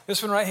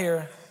 this one right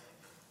here,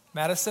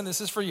 Madison,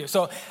 this is for you.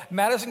 So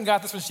Madison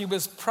got this when she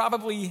was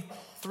probably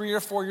 3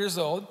 or 4 years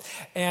old.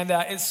 And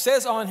it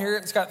says on here,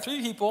 it's got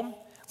 3 people.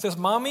 It says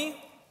Mommy,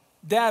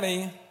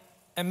 Daddy,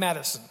 and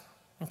Madison.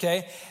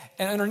 Okay?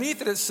 And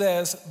underneath it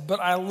says, but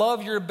I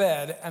love your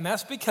bed. And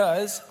that's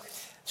because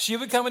she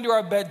would come into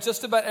our bed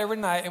just about every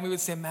night and we would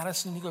say,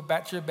 Madison, you go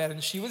back to your bed.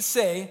 And she would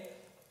say,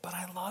 but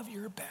I love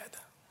your bed.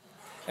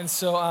 And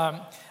so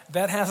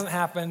that hasn't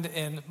happened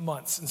in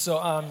months. And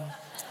so,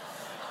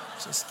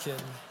 just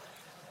kidding.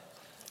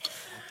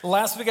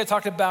 Last week I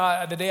talked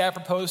about the day I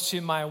proposed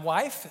to my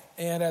wife,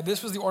 and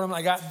this was the ornament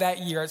I got that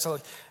year. It's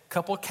a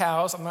couple of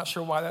cows. I'm not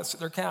sure why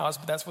they're cows,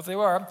 but that's what they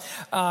were.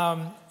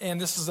 And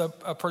this is a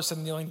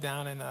person kneeling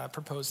down and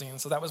proposing. And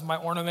so that was my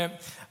ornament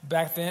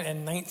back then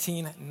in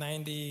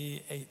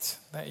 1998,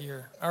 that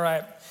year. All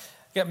right.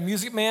 We got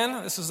Music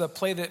Man. This is a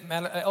play that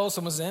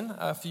Ellison was in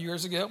a few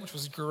years ago, which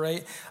was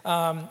great.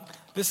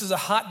 This is a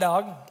hot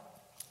dog.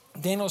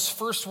 Daniel's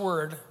first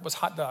word was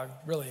hot dog,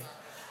 really.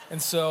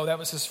 And so that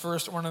was his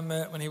first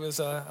ornament when he was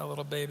a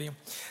little baby.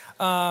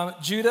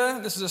 Judah,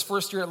 this is his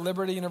first year at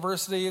Liberty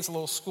University. It's a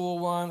little school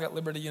one. Got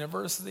Liberty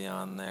University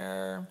on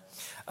there.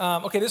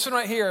 Okay, this one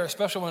right here, a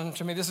special one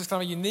to me. This is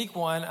kind of a unique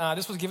one.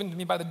 This was given to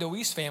me by the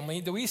DeWeese family.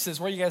 DeWeese's,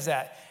 where are you guys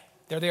at?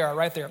 There they are,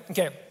 right there.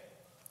 Okay.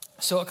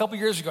 So a couple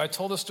years ago, I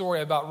told a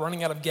story about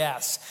running out of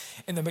gas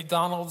in the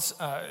McDonald's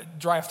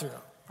drive-thru,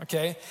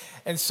 okay?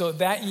 And so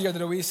that year, the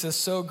DeWeeses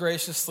so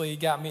graciously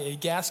got me a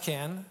gas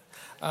can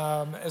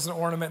as an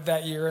ornament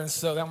that year, and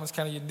so that one's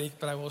kind of unique,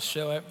 but I will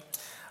show it.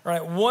 All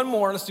right, one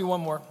more. Let's do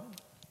one more.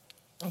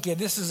 Okay,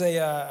 this is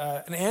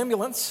an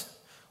ambulance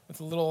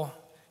with a little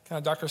kind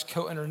of doctor's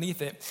coat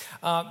underneath it.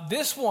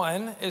 This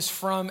one is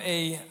from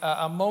a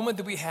moment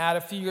that we had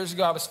a few years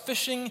ago. I was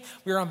fishing.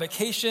 We were on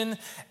vacation,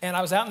 and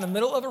I was out in the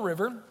middle of a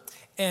river,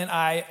 and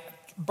I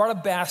brought a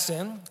bass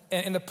in,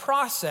 and in the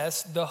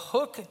process, the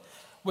hook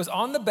was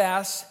on the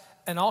bass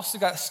and also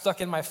got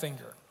stuck in my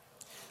finger.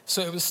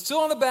 So it was still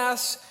on the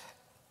bass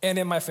and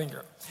in my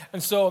finger.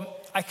 And so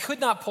I could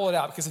not pull it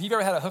out because if you've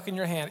ever had a hook in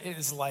your hand, it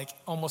is like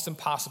almost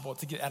impossible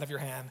to get out of your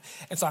hand.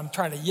 And so I'm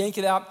trying to yank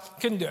it out,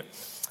 couldn't do it.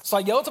 So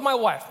I yelled to my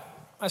wife.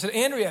 I said,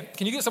 Andrea,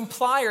 can you get some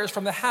pliers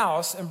from the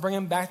house and bring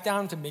them back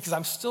down to me? Because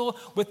I'm still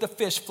with the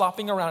fish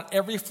flopping around.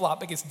 Every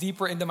flop, it gets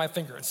deeper into my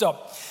finger. And so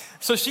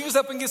she goes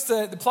up and gets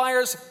the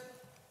pliers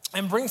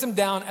and brings them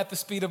down at the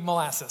speed of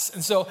molasses.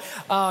 And so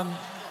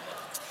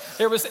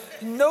there was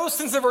no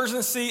sense of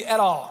urgency at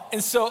all.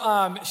 And so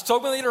she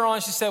told me later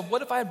on, she said,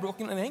 what if I had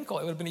broken an ankle?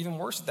 It would have been even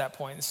worse at that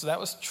point. And so that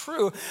was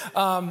true.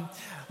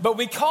 But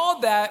we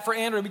called that, for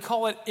Andrea, we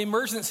call it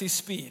emergency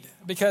speed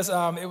because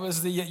it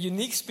was the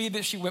unique speed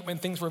that she went when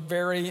things were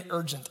very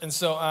urgent. And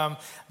so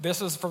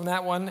this was from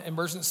that one,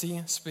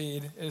 emergency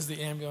speed is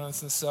the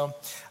ambulance. And so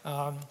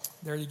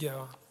there you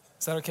go.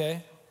 Is that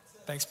okay?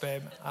 Thanks,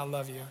 babe. I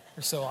love you.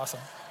 You're so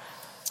awesome.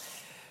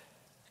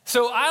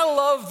 So I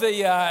love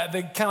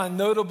the kind of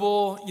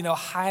notable,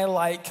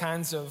 highlight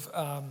kinds of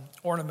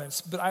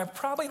ornaments, but I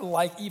probably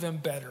like even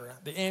better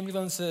the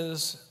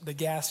ambulances, the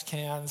gas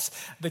cans,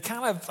 the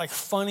kind of like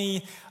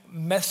funny,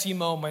 messy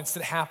moments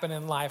that happen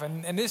in life.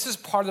 And this is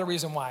part of the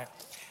reason why.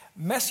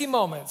 Messy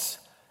moments,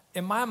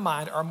 in my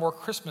mind, are more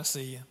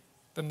Christmassy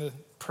than the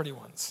pretty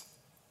ones.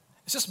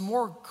 It's just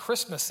more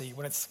Christmassy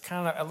when it's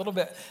kind of a little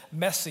bit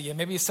messy. And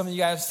maybe some of you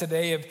guys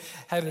today have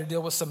had to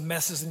deal with some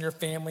messes in your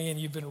family and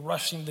you've been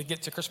rushing to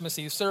get to Christmas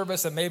Eve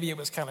service and maybe it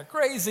was kind of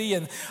crazy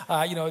and,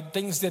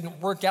 things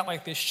didn't work out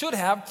like they should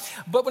have.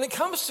 But when it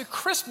comes to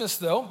Christmas,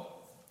 though,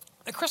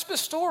 The Christmas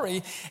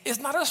story is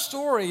not a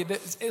story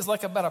that is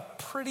like about a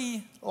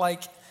pretty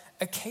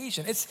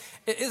occasion. It's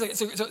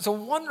a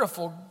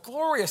wonderful,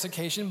 glorious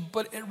occasion,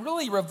 but it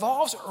really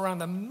revolves around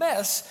the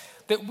mess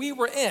that we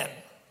were in,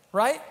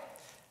 right?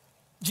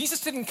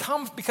 Jesus didn't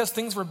come because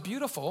things were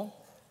beautiful.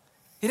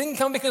 He didn't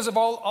come because of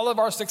all of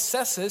our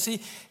successes.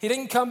 He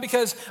didn't come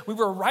because we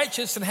were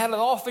righteous and had it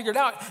all figured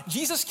out.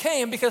 Jesus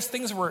came because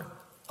things were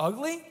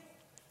ugly.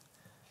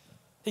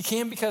 He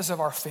came because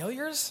of our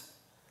failures.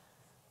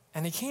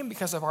 And he came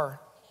because of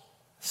our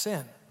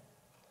sin.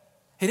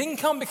 He didn't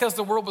come because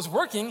the world was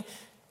working.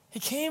 He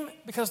came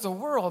because the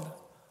world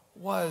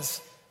was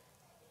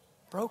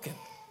broken.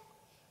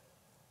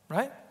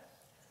 Right?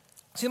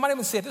 So you might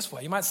even say it this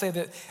way. You might say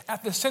that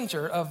at the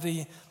center of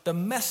the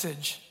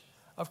message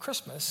of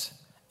Christmas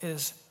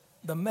is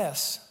the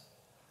mess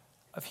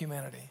of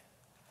humanity.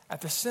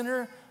 At the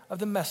center of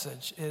the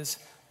message is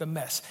the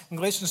mess. In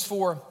Galatians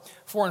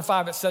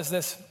 4:4-5, it says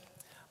this: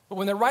 "But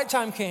when the right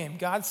time came,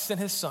 God sent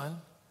his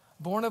son,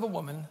 born of a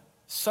woman,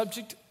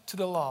 subject to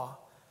the law.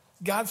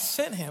 God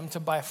sent him to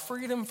buy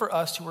freedom for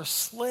us who were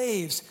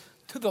slaves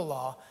to the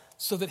law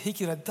so that he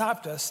could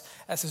adopt us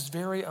as his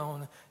very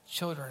own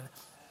children."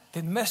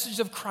 The message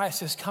of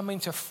Christ is coming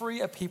to free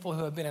a people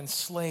who have been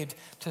enslaved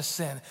to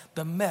sin.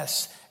 The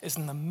mess is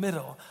in the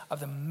middle of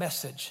the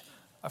message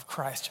of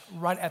Christ,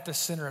 right at the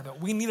center of it.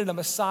 We needed a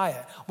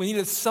Messiah. We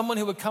needed someone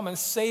who would come and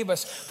save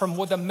us from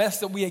the mess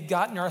that we had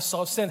gotten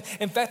ourselves in.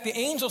 In fact, the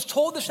angels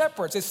told the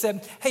shepherds, they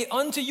said, "Hey,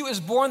 unto you is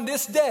born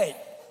this day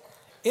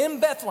in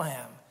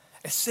Bethlehem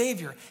a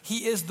Savior.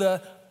 He is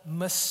the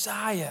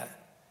Messiah.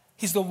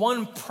 He's the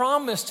one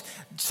promised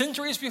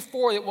centuries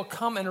before that will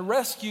come and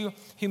rescue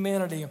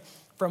humanity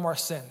from our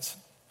sins."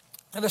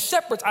 And the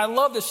shepherds, I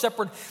love the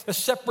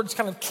shepherd's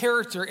kind of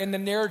character in the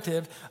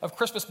narrative of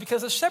Christmas,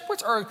 because the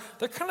shepherds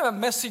they're kind of a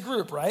messy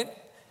group, right?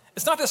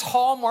 It's not this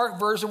Hallmark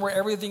version where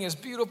everything is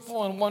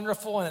beautiful and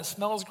wonderful and it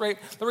smells great.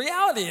 The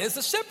reality is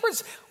the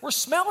shepherds were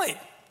smelly.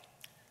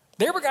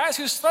 They were guys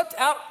who slept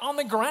out on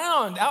the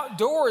ground,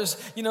 outdoors,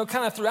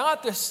 kind of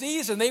throughout the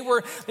season. They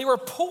were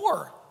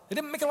poor. They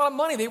didn't make a lot of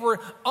money. They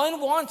were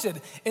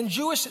unwanted. In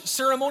Jewish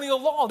ceremonial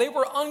law, they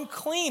were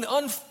unclean,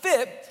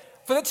 unfit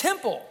for the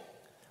temple.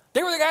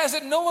 They were the guys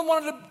that no one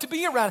wanted to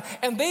be around.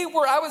 And they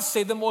were, I would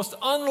say, the most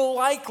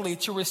unlikely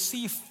to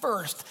receive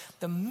first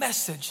the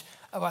message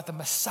about the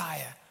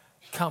Messiah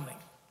coming.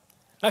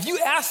 Now, if you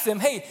ask them,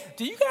 "Hey,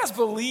 do you guys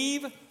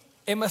believe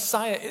a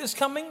Messiah is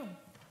coming?"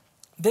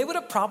 they would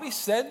have probably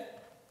said,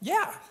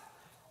 "Yeah,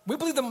 we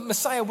believe the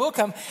Messiah will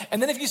come."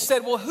 And then if you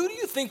said, "Well, who do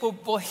you think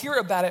will hear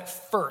about it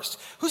first?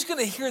 Who's going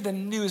to hear the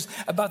news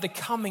about the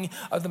coming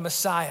of the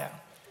Messiah?"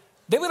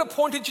 They would have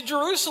pointed to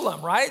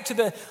Jerusalem, right? To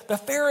the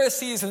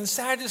Pharisees and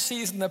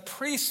Sadducees and the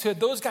priesthood,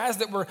 those guys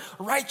that were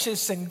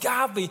righteous and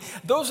godly.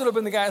 Those would have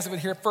been the guys that would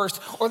hear first.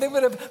 Or they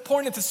would have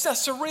pointed to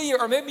Caesarea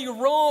or maybe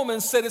Rome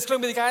and said it's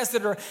going to be the guys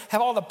that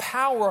have all the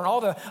power and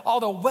all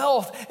the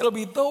wealth. It'll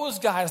be those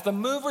guys, the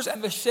movers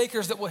and the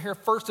shakers, that will hear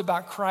first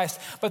about Christ.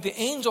 But the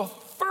angel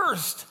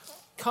first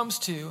comes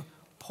to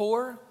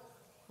poor,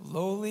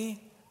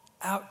 lowly,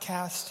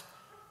 outcast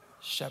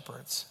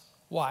shepherds.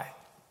 Why?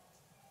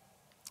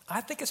 I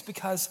think it's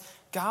because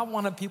God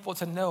wanted people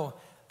to know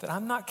that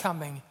I'm not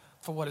coming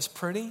for what is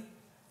pretty.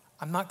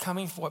 I'm not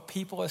coming for what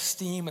people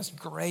esteem as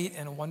great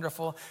and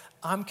wonderful.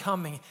 I'm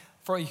coming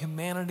for a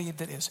humanity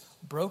that is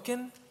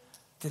broken,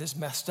 that is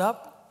messed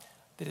up,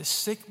 that is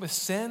sick with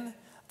sin,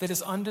 that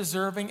is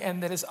undeserving,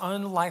 and that is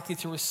unlikely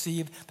to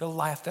receive the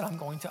life that I'm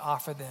going to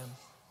offer them.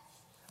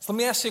 So let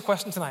me ask you a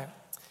question tonight.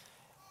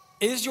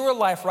 Is your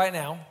life right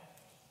now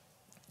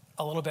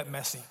a little bit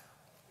messy?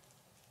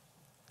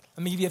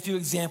 Let me give you a few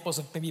examples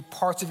of maybe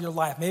parts of your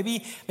life.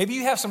 Maybe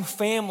you have some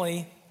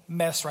family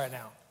mess right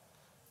now.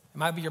 It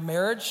might be your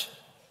marriage.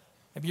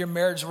 Maybe your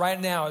marriage right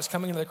now is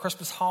coming into the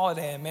Christmas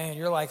holiday, and man,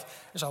 you're like,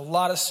 there's a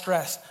lot of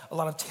stress, a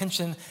lot of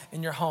tension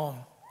in your home,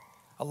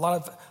 a lot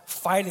of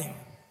fighting,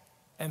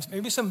 and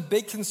maybe some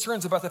big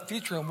concerns about the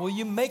future. And will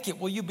you make it?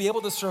 Will you be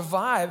able to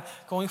survive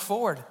going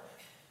forward?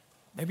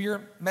 Maybe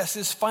your mess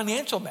is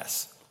financial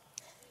mess.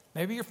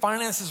 Maybe your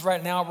finances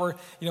right now, we're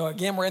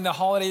in the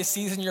holiday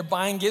season, you're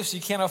buying gifts you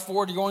can't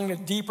afford, you're going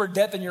into deeper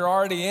debt than you're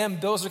already in,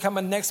 bills are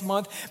coming next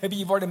month, maybe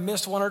you've already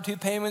missed one or two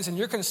payments, and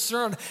you're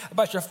concerned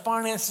about your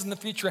finances in the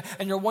future,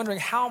 and you're wondering,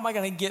 how am I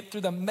going to get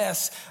through the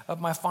mess of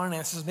my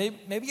finances?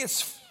 Maybe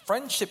it's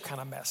friendship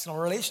kind of mess,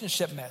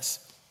 relationship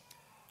mess.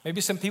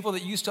 Maybe some people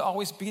that used to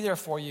always be there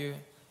for you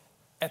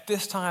at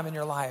this time in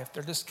your life,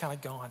 they're just kind of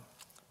gone.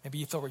 Maybe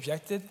you feel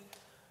rejected.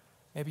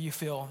 Maybe you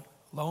feel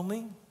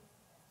lonely.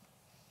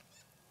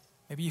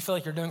 Maybe you feel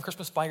like you're doing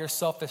Christmas by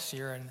yourself this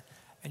year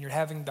and you're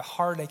having the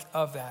heartache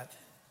of that.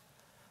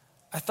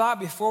 I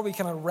thought before we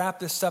kind of wrap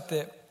this up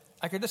that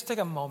I could just take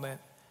a moment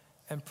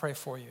and pray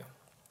for you.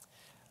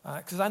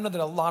 Because I know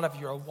that a lot of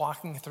you are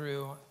walking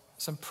through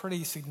some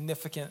pretty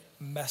significant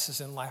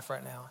messes in life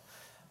right now.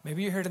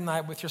 Maybe you're here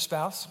tonight with your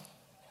spouse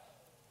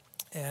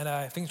and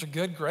if things are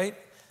good, great.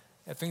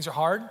 If things are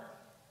hard,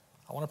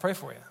 I want to pray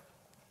for you.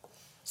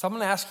 So I'm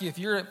going to ask you, if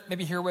you're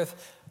maybe here with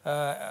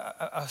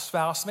a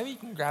spouse, maybe you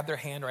can grab their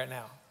hand right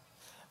now.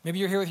 Maybe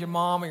you're here with your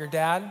mom or your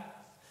dad,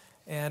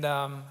 and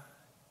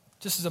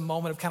just as a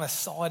moment of kind of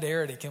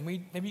solidarity,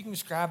 maybe you can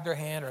just grab their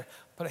hand or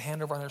put a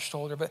hand over on their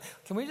shoulder, but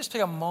can we just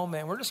take a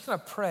moment, and we're just going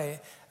to pray,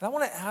 and I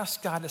want to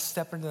ask God to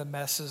step into the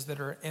messes that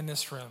are in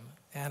this room,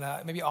 and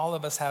maybe all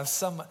of us have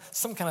some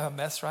kind of a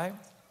mess, right?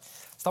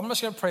 So I'm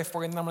just going to pray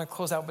for you, and then I'm going to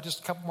close out with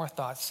just a couple more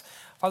thoughts.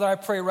 Father, I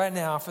pray right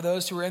now for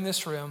those who are in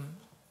this room.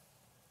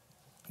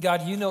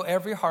 God, you know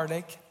every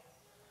heartache.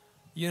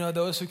 You know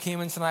those who came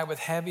in tonight with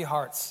heavy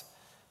hearts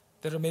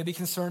that are maybe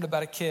concerned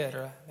about a kid,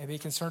 or maybe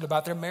concerned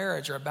about their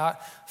marriage, or about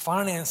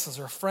finances,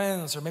 or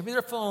friends, or maybe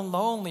they're feeling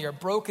lonely or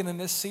broken in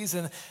this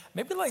season,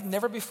 maybe like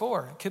never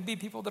before. It could be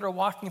people that are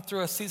walking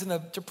through a season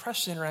of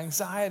depression or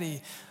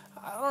anxiety.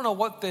 I don't know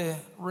what the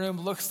room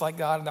looks like,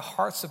 God, in the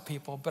hearts of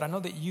people, but I know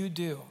that you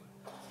do.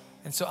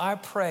 And so I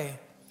pray,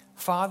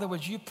 Father,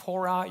 would you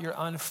pour out your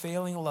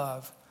unfailing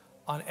love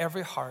on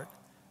every heart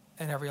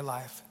and every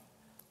life.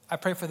 I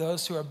pray for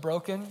those who are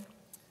broken,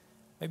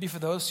 maybe for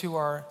those who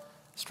are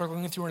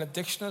struggling through an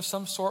addiction of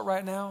some sort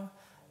right now.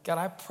 God,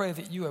 I pray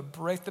that you would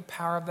break the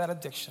power of that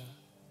addiction.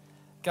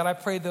 God, I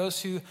pray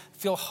those who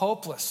feel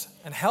hopeless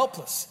and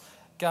helpless.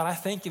 God, I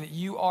thank you that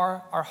you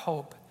are our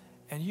hope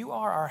and you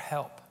are our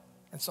help.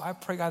 And so I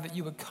pray, God, that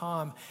you would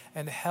come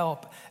and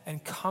help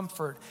and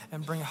comfort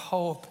and bring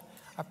hope.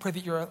 I pray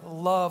that your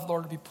love,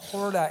 Lord, would be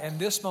poured out in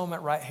this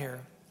moment right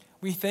here.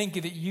 We thank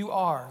you that you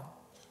are,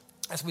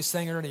 as we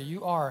sang earlier,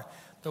 you are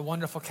the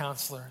wonderful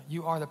counselor.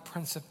 You are the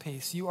Prince of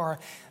Peace. You are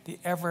the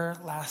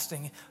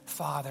everlasting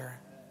Father.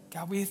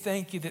 God, we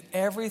thank you that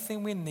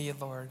everything we need,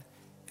 Lord,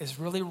 is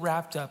really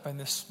wrapped up in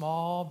this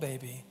small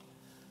baby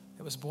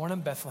that was born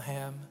in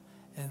Bethlehem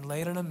and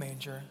laid in a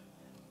manger,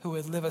 who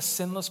would live a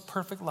sinless,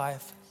 perfect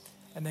life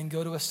and then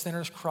go to a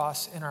sinner's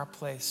cross in our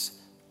place.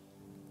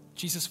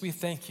 Jesus, we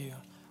thank you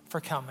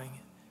for coming.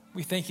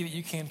 We thank you that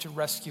you came to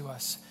rescue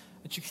us,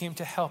 that you came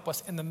to help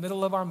us in the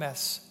middle of our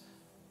mess.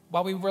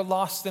 While we were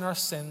lost in our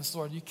sins,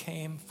 Lord, you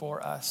came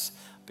for us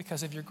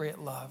because of your great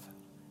love.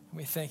 And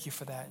we thank you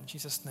for that in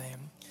Jesus'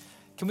 name.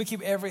 Can we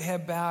keep every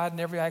head bowed and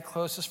every eye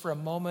closed just for a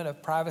moment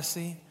of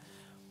privacy?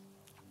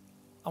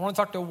 I want to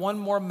talk to one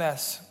more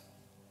mess,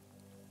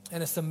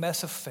 and it's the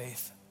mess of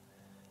faith.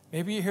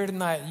 Maybe you're here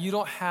tonight, you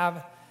don't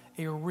have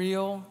a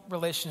real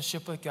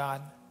relationship with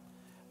God.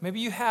 Maybe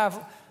you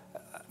have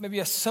maybe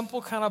a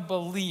simple kind of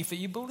belief that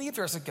you believe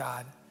there's a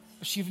God,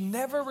 but you've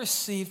never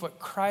received what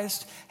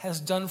Christ has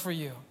done for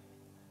you.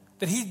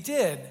 That he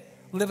did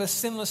live a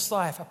sinless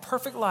life, a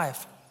perfect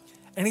life.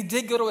 And he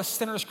did go to a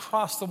sinner's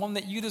cross, the one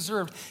that you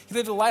deserved. He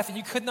lived a life that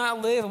you could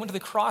not live and went to the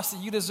cross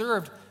that you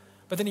deserved.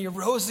 But then he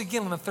rose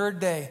again on the third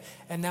day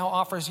and now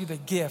offers you the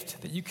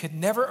gift that you could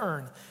never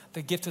earn,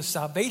 the gift of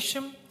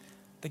salvation,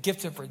 the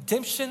gift of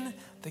redemption,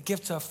 the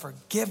gift of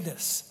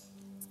forgiveness.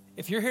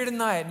 If you're here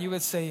tonight and you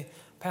would say,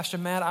 Pastor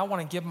Matt, I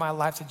want to give my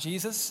life to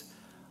Jesus.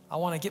 I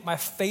want to get my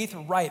faith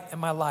right in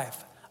my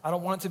life. I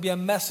don't want it to be a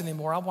mess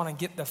anymore. I want to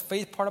get the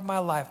faith part of my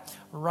life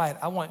right.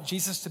 I want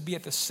Jesus to be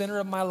at the center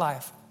of my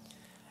life.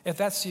 If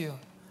that's you,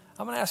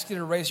 I'm going to ask you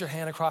to raise your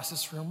hand across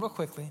this room real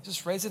quickly.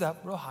 Just raise it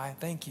up real high.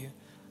 Thank you.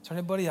 Is there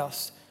anybody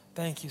else?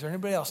 Thank you. Is there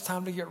anybody else?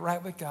 Time to get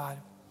right with God.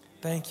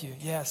 Thank you.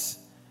 Yes.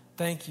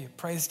 Thank you.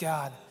 Praise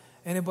God.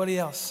 Anybody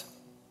else?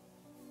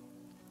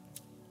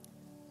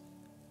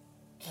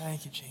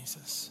 Thank you,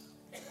 Jesus.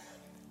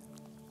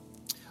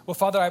 Well,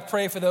 Father, I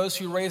pray for those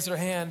who raise their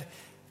hand.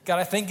 God,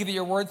 I thank you that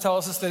your word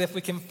tells us that if we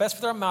confess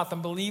with our mouth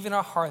and believe in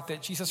our heart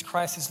that Jesus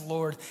Christ is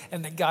Lord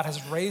and that God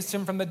has raised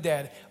him from the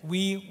dead,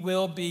 we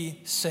will be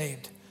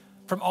saved.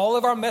 From all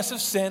of our mess of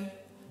sin,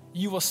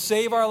 you will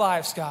save our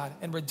lives, God,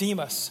 and redeem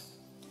us.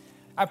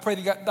 I pray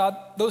that God,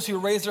 those who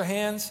raise their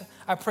hands,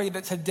 I pray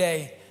that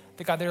today,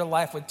 that God, their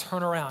life would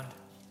turn around.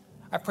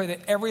 I pray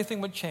that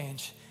everything would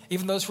change.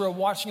 Even those who are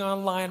watching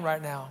online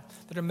right now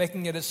that are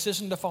making a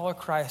decision to follow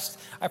Christ,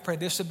 I pray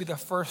this would be the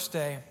first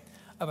day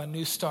of a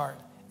new start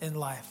in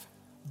life.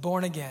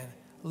 Born again,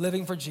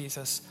 living for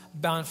Jesus,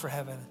 bound for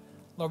heaven.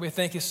 Lord, we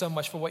thank you so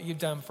much for what you've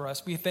done for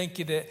us. We thank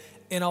you that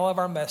in all of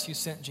our mess, you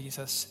sent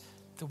Jesus,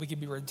 that we could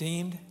be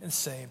redeemed and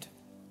saved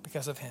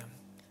because of him.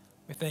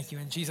 We thank you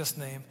in Jesus'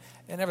 name.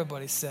 And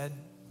everybody said,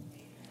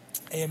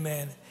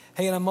 amen.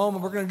 Hey, in a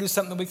moment, we're going to do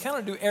something we kind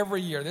of do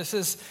every year. This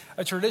is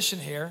a tradition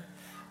here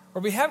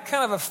where we have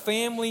kind of a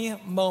family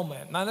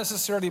moment, not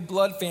necessarily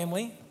blood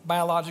family,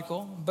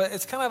 biological, but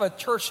it's kind of a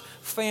church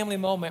family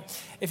moment.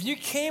 If you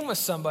came with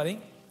somebody,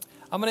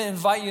 I'm going to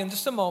invite you in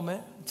just a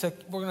moment.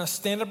 We're going to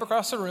stand up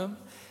across the room.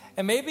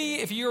 And maybe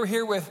if you were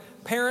here with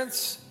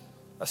parents,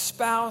 a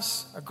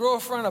spouse, a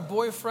girlfriend, a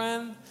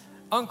boyfriend,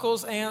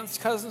 uncles, aunts,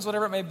 cousins,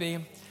 whatever it may be,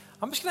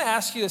 I'm just going to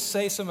ask you to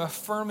say some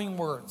affirming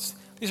words.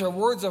 These are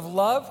words of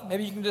love.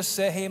 Maybe you can just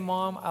say, hey,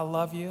 Mom, I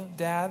love you.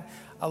 Dad,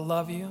 I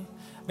love you.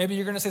 Maybe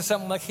you're going to say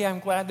something like, hey, I'm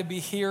glad to be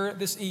here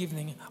this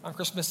evening on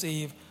Christmas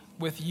Eve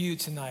with you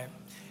tonight.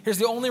 Here's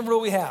the only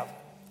rule we have.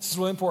 This is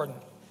really important.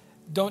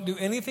 Don't do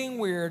anything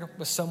weird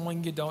with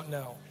someone you don't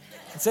know.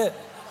 That's it.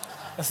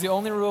 That's the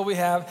only rule we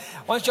have.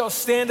 Why don't y'all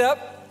stand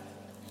up?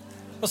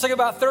 Let's take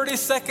about 30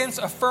 seconds,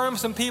 affirm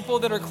some people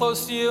that are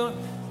close to you.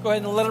 Go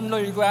ahead and let them know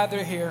you're glad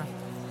they're here.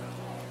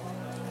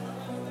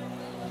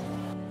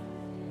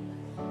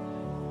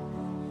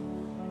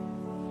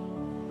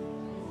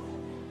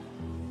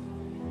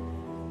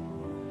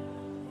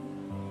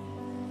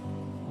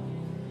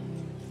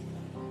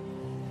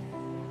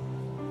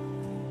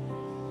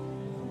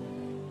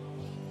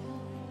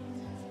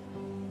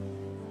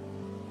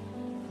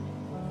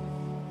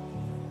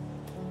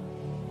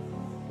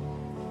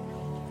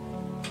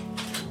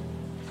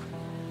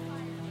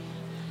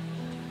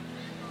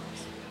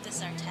 This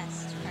is our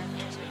test. Our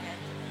ears are good.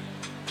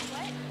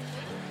 What?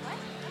 What?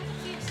 I'm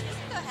confused. You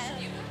can go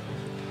ahead. Yeah,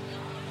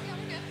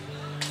 we're good.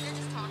 They're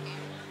just talking.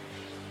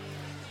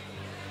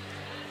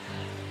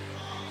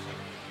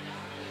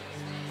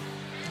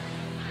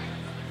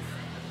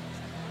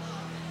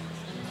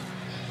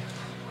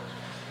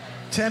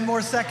 Ten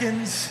more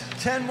seconds.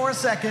 10 more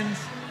seconds.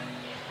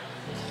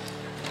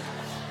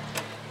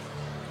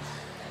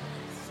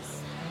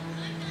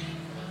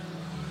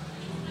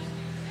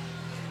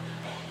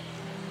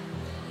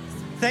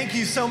 Thank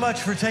you so much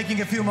for taking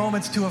a few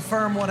moments to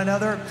affirm one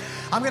another.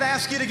 I'm going to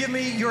ask you to give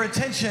me your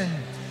attention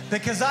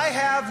because I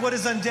have what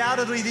is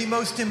undoubtedly the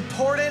most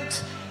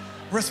important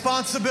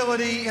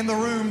responsibility in the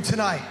room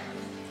tonight.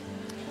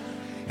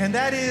 And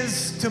that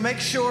is to make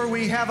sure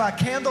we have a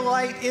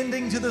candlelight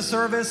ending to the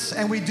service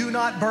and we do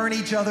not burn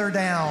each other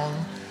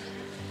down.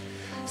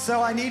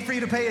 So I need for you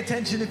to pay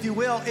attention, if you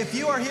will. If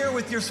you are here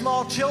with your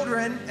small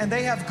children and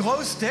they have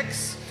glow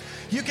sticks,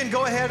 you can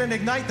go ahead and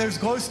ignite those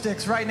glow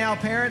sticks right now,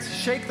 parents.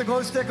 Shake the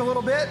glow stick a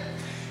little bit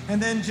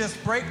and then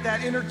just break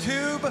that inner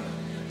tube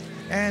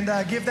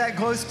and give that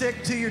glow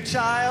stick to your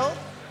child.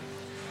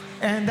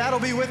 And that'll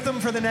be with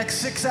them for the next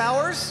 6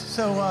 hours,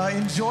 so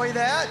enjoy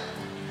that.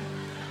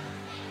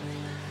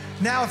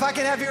 Now, if I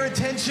can have your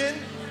attention,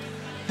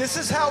 this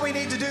is how we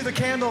need to do the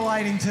candle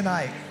lighting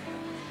tonight.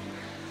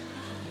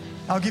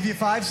 I'll give you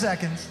 5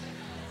 seconds.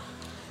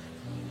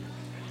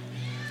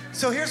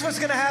 So here's what's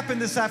going to happen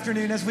this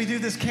afternoon as we do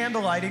this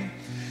candle lighting.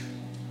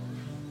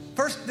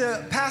 First,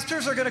 the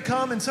pastors are going to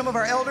come and some of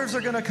our elders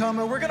are going to come,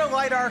 and we're going to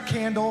light our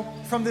candle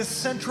from this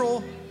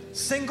central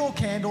single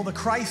candle, the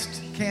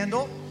Christ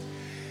candle.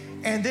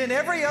 And then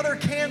every other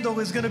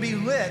candle is going to be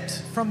lit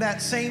from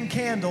that same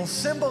candle,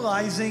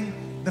 symbolizing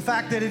the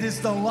fact that it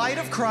is the light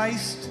of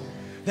Christ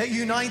that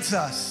unites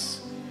us.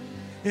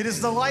 It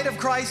is the light of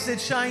Christ that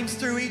shines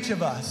through each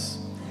of us.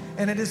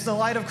 And it is the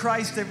light of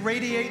Christ that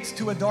radiates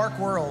to a dark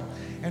world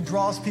and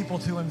draws people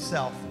to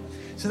himself.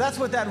 So that's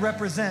what that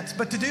represents.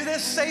 But to do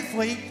this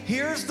safely,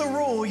 here's the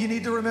rule you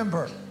need to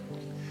remember.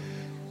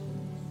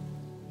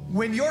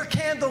 When your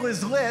candle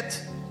is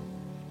lit,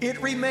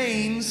 it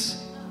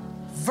remains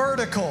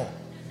vertical,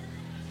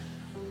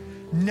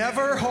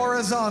 never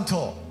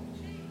horizontal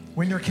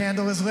when your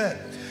candle is lit.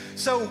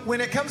 So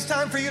when it comes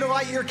time for you to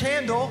light your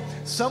candle,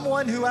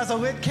 someone who has a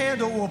lit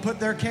candle will put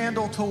their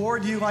candle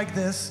toward you like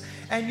this,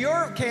 and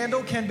your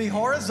candle can be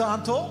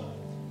horizontal,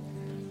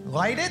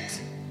 light it,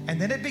 and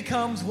then it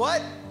becomes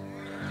what?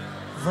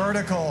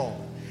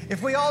 Vertical.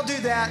 If we all do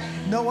that,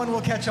 no one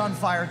will catch on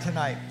fire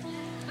tonight.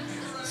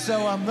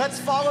 So let's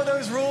follow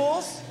those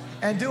rules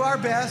and do our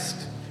best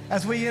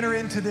as we enter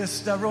into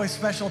this really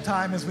special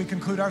time as we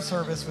conclude our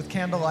service with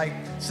candlelight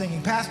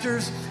singing.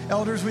 Pastors,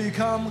 elders, will you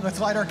come? Let's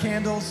light our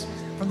candles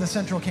from the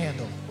central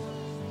candle.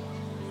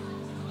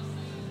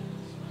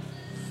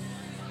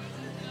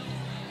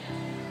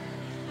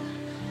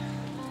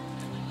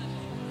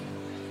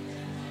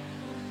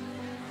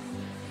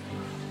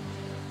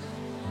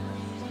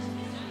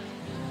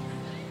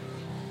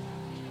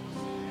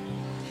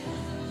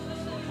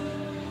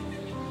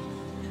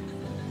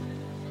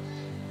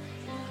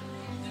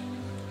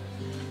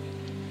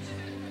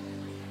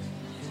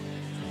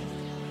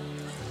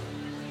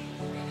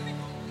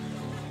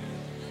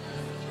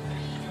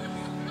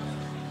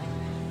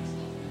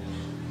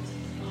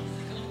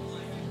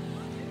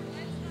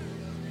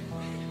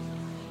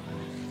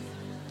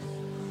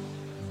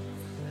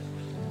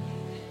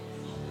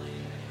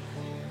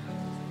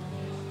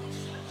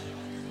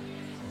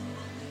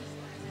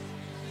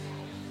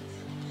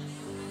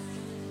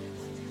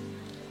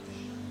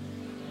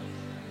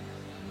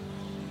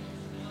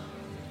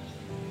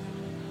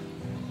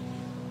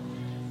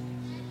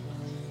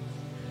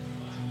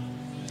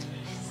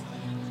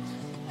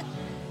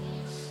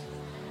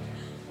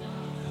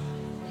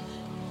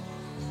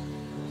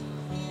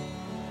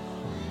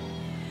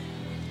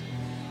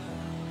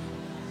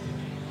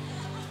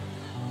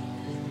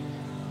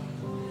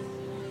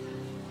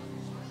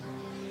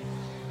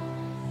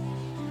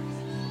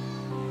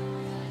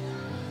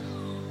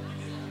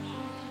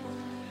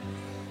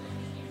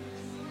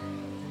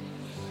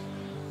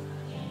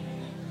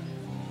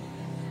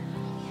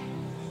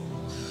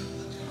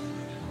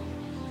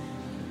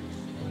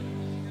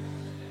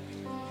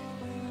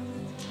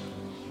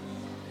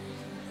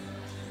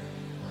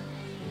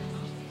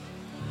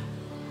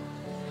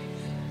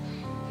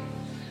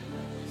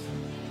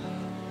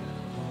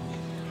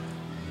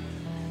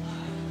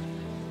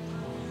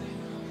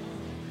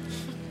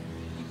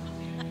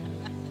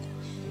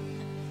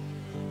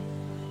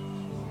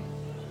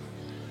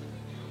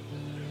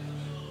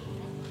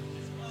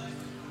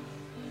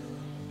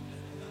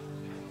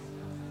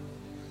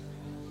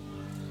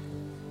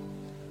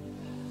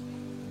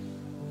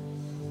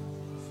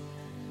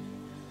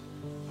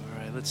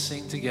 Let's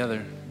sing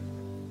together.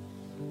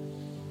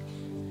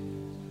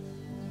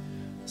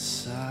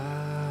 Silent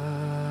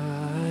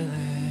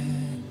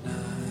night,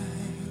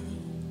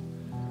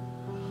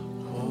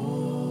 holy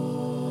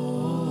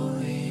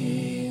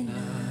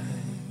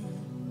night,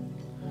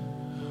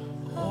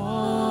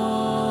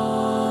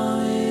 all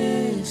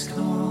is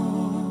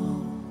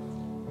calm,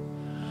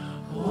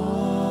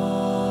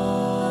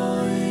 all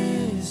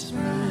is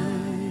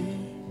bright,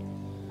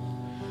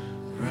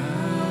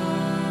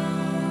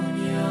 round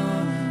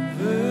young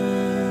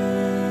virgin,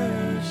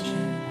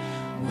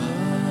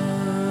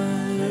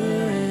 mother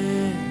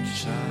and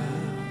child,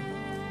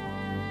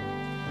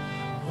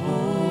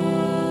 holy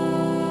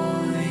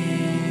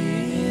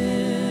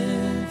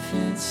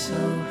infant,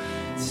 so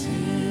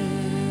tender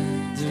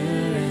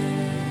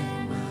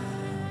and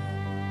mild,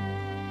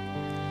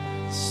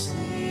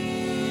 sleep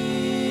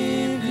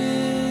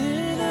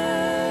in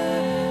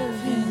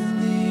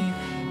heavenly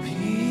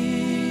peace,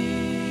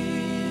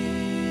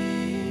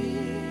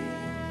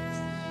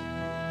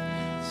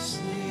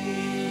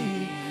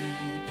 sleep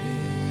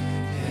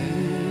in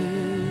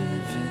heavenly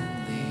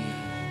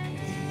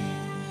peace.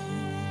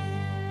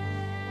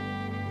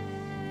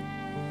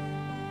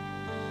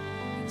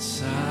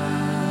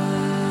 Silent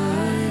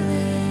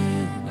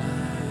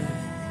night,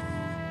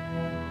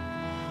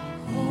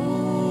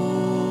 holy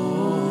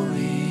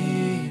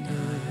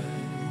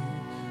night,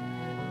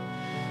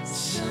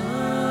 Son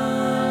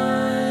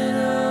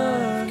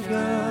of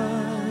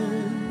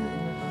God,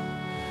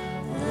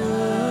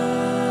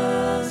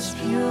 love's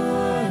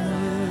pure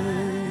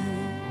light,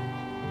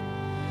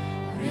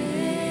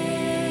 radiant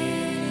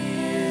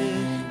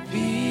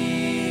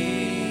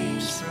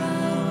beams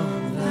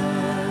from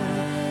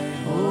thy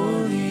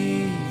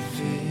holy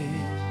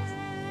face,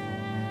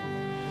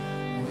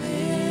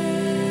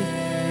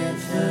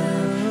 with the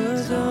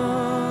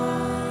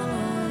dawn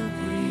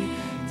of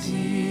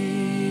redeeming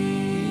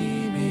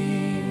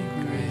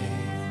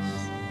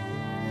grace.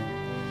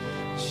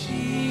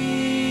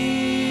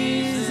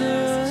 Jesus,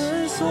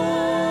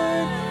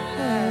 born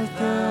at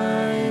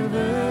thy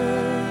birth.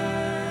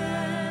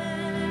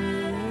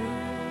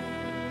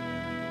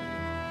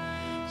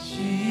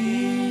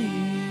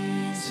 Jesus,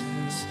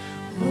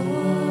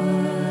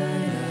 born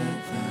at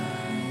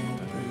thy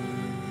birth.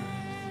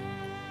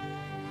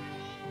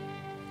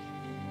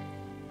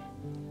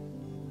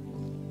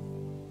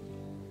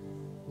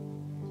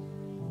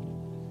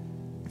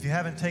 If you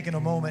haven't taken a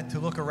moment to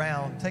look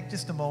around, take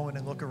just a moment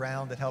and look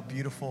around at how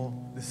beautiful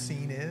the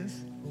scene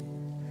is.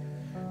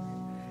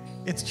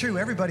 It's true,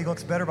 everybody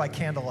looks better by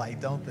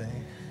candlelight, don't they?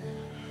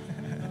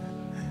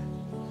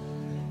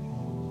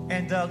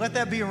 And let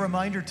that be a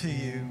reminder to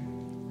you.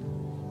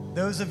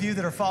 Those of you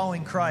that are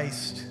following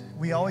Christ,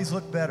 we always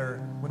look better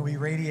when we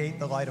radiate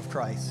the light of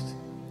Christ.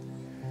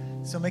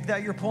 So make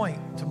that your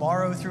point.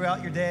 Tomorrow,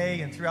 throughout your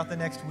day, and throughout the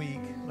next week,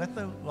 let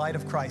the light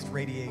of Christ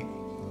radiate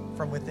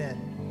from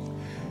within.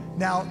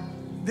 Now,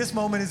 this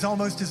moment is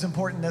almost as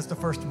important as the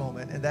first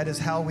moment, and that is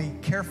how we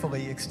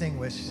carefully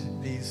extinguish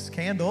these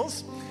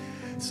candles.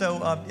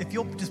 So if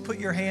you'll just put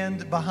your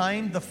hand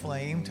behind the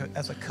flame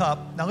as a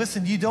cup. Now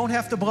listen, you don't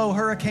have to blow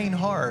hurricane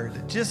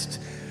hard. Just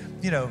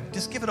give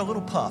it a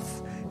little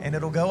puff, and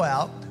it'll go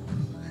out.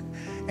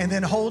 And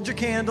then hold your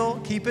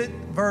candle, keep it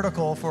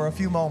vertical for a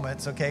few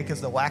moments, okay? Because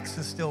the wax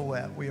is still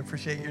wet. We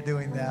appreciate you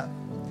doing that.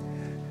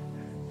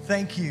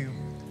 Thank you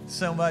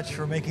so much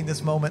for making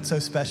this moment so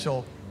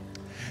special.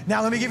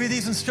 Now, let me give you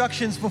these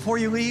instructions before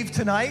you leave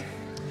tonight.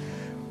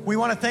 We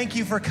want to thank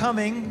you for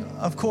coming,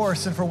 of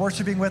course, and for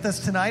worshiping with us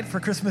tonight for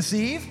Christmas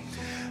Eve.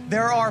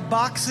 There are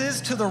boxes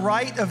to the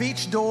right of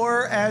each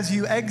door as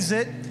you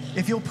exit.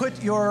 If you'll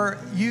put your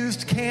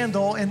used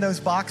candle in those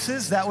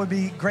boxes, that would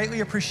be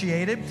greatly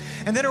appreciated.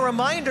 And then a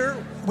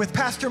reminder with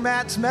Pastor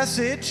Matt's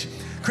message,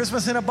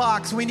 Christmas in a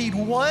Box, we need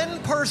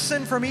one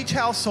person from each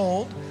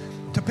household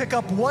to pick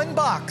up one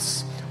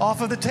box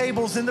off of the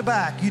tables in the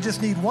back. You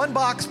just need one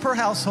box per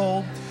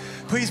household.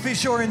 Please be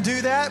sure and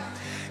do that.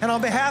 And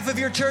on behalf of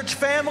your church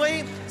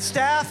family,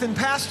 staff, and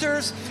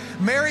pastors,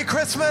 Merry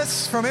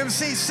Christmas from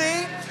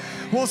MCC.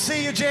 We'll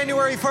see you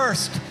January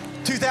 1st,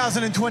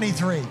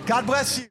 2023. God bless you.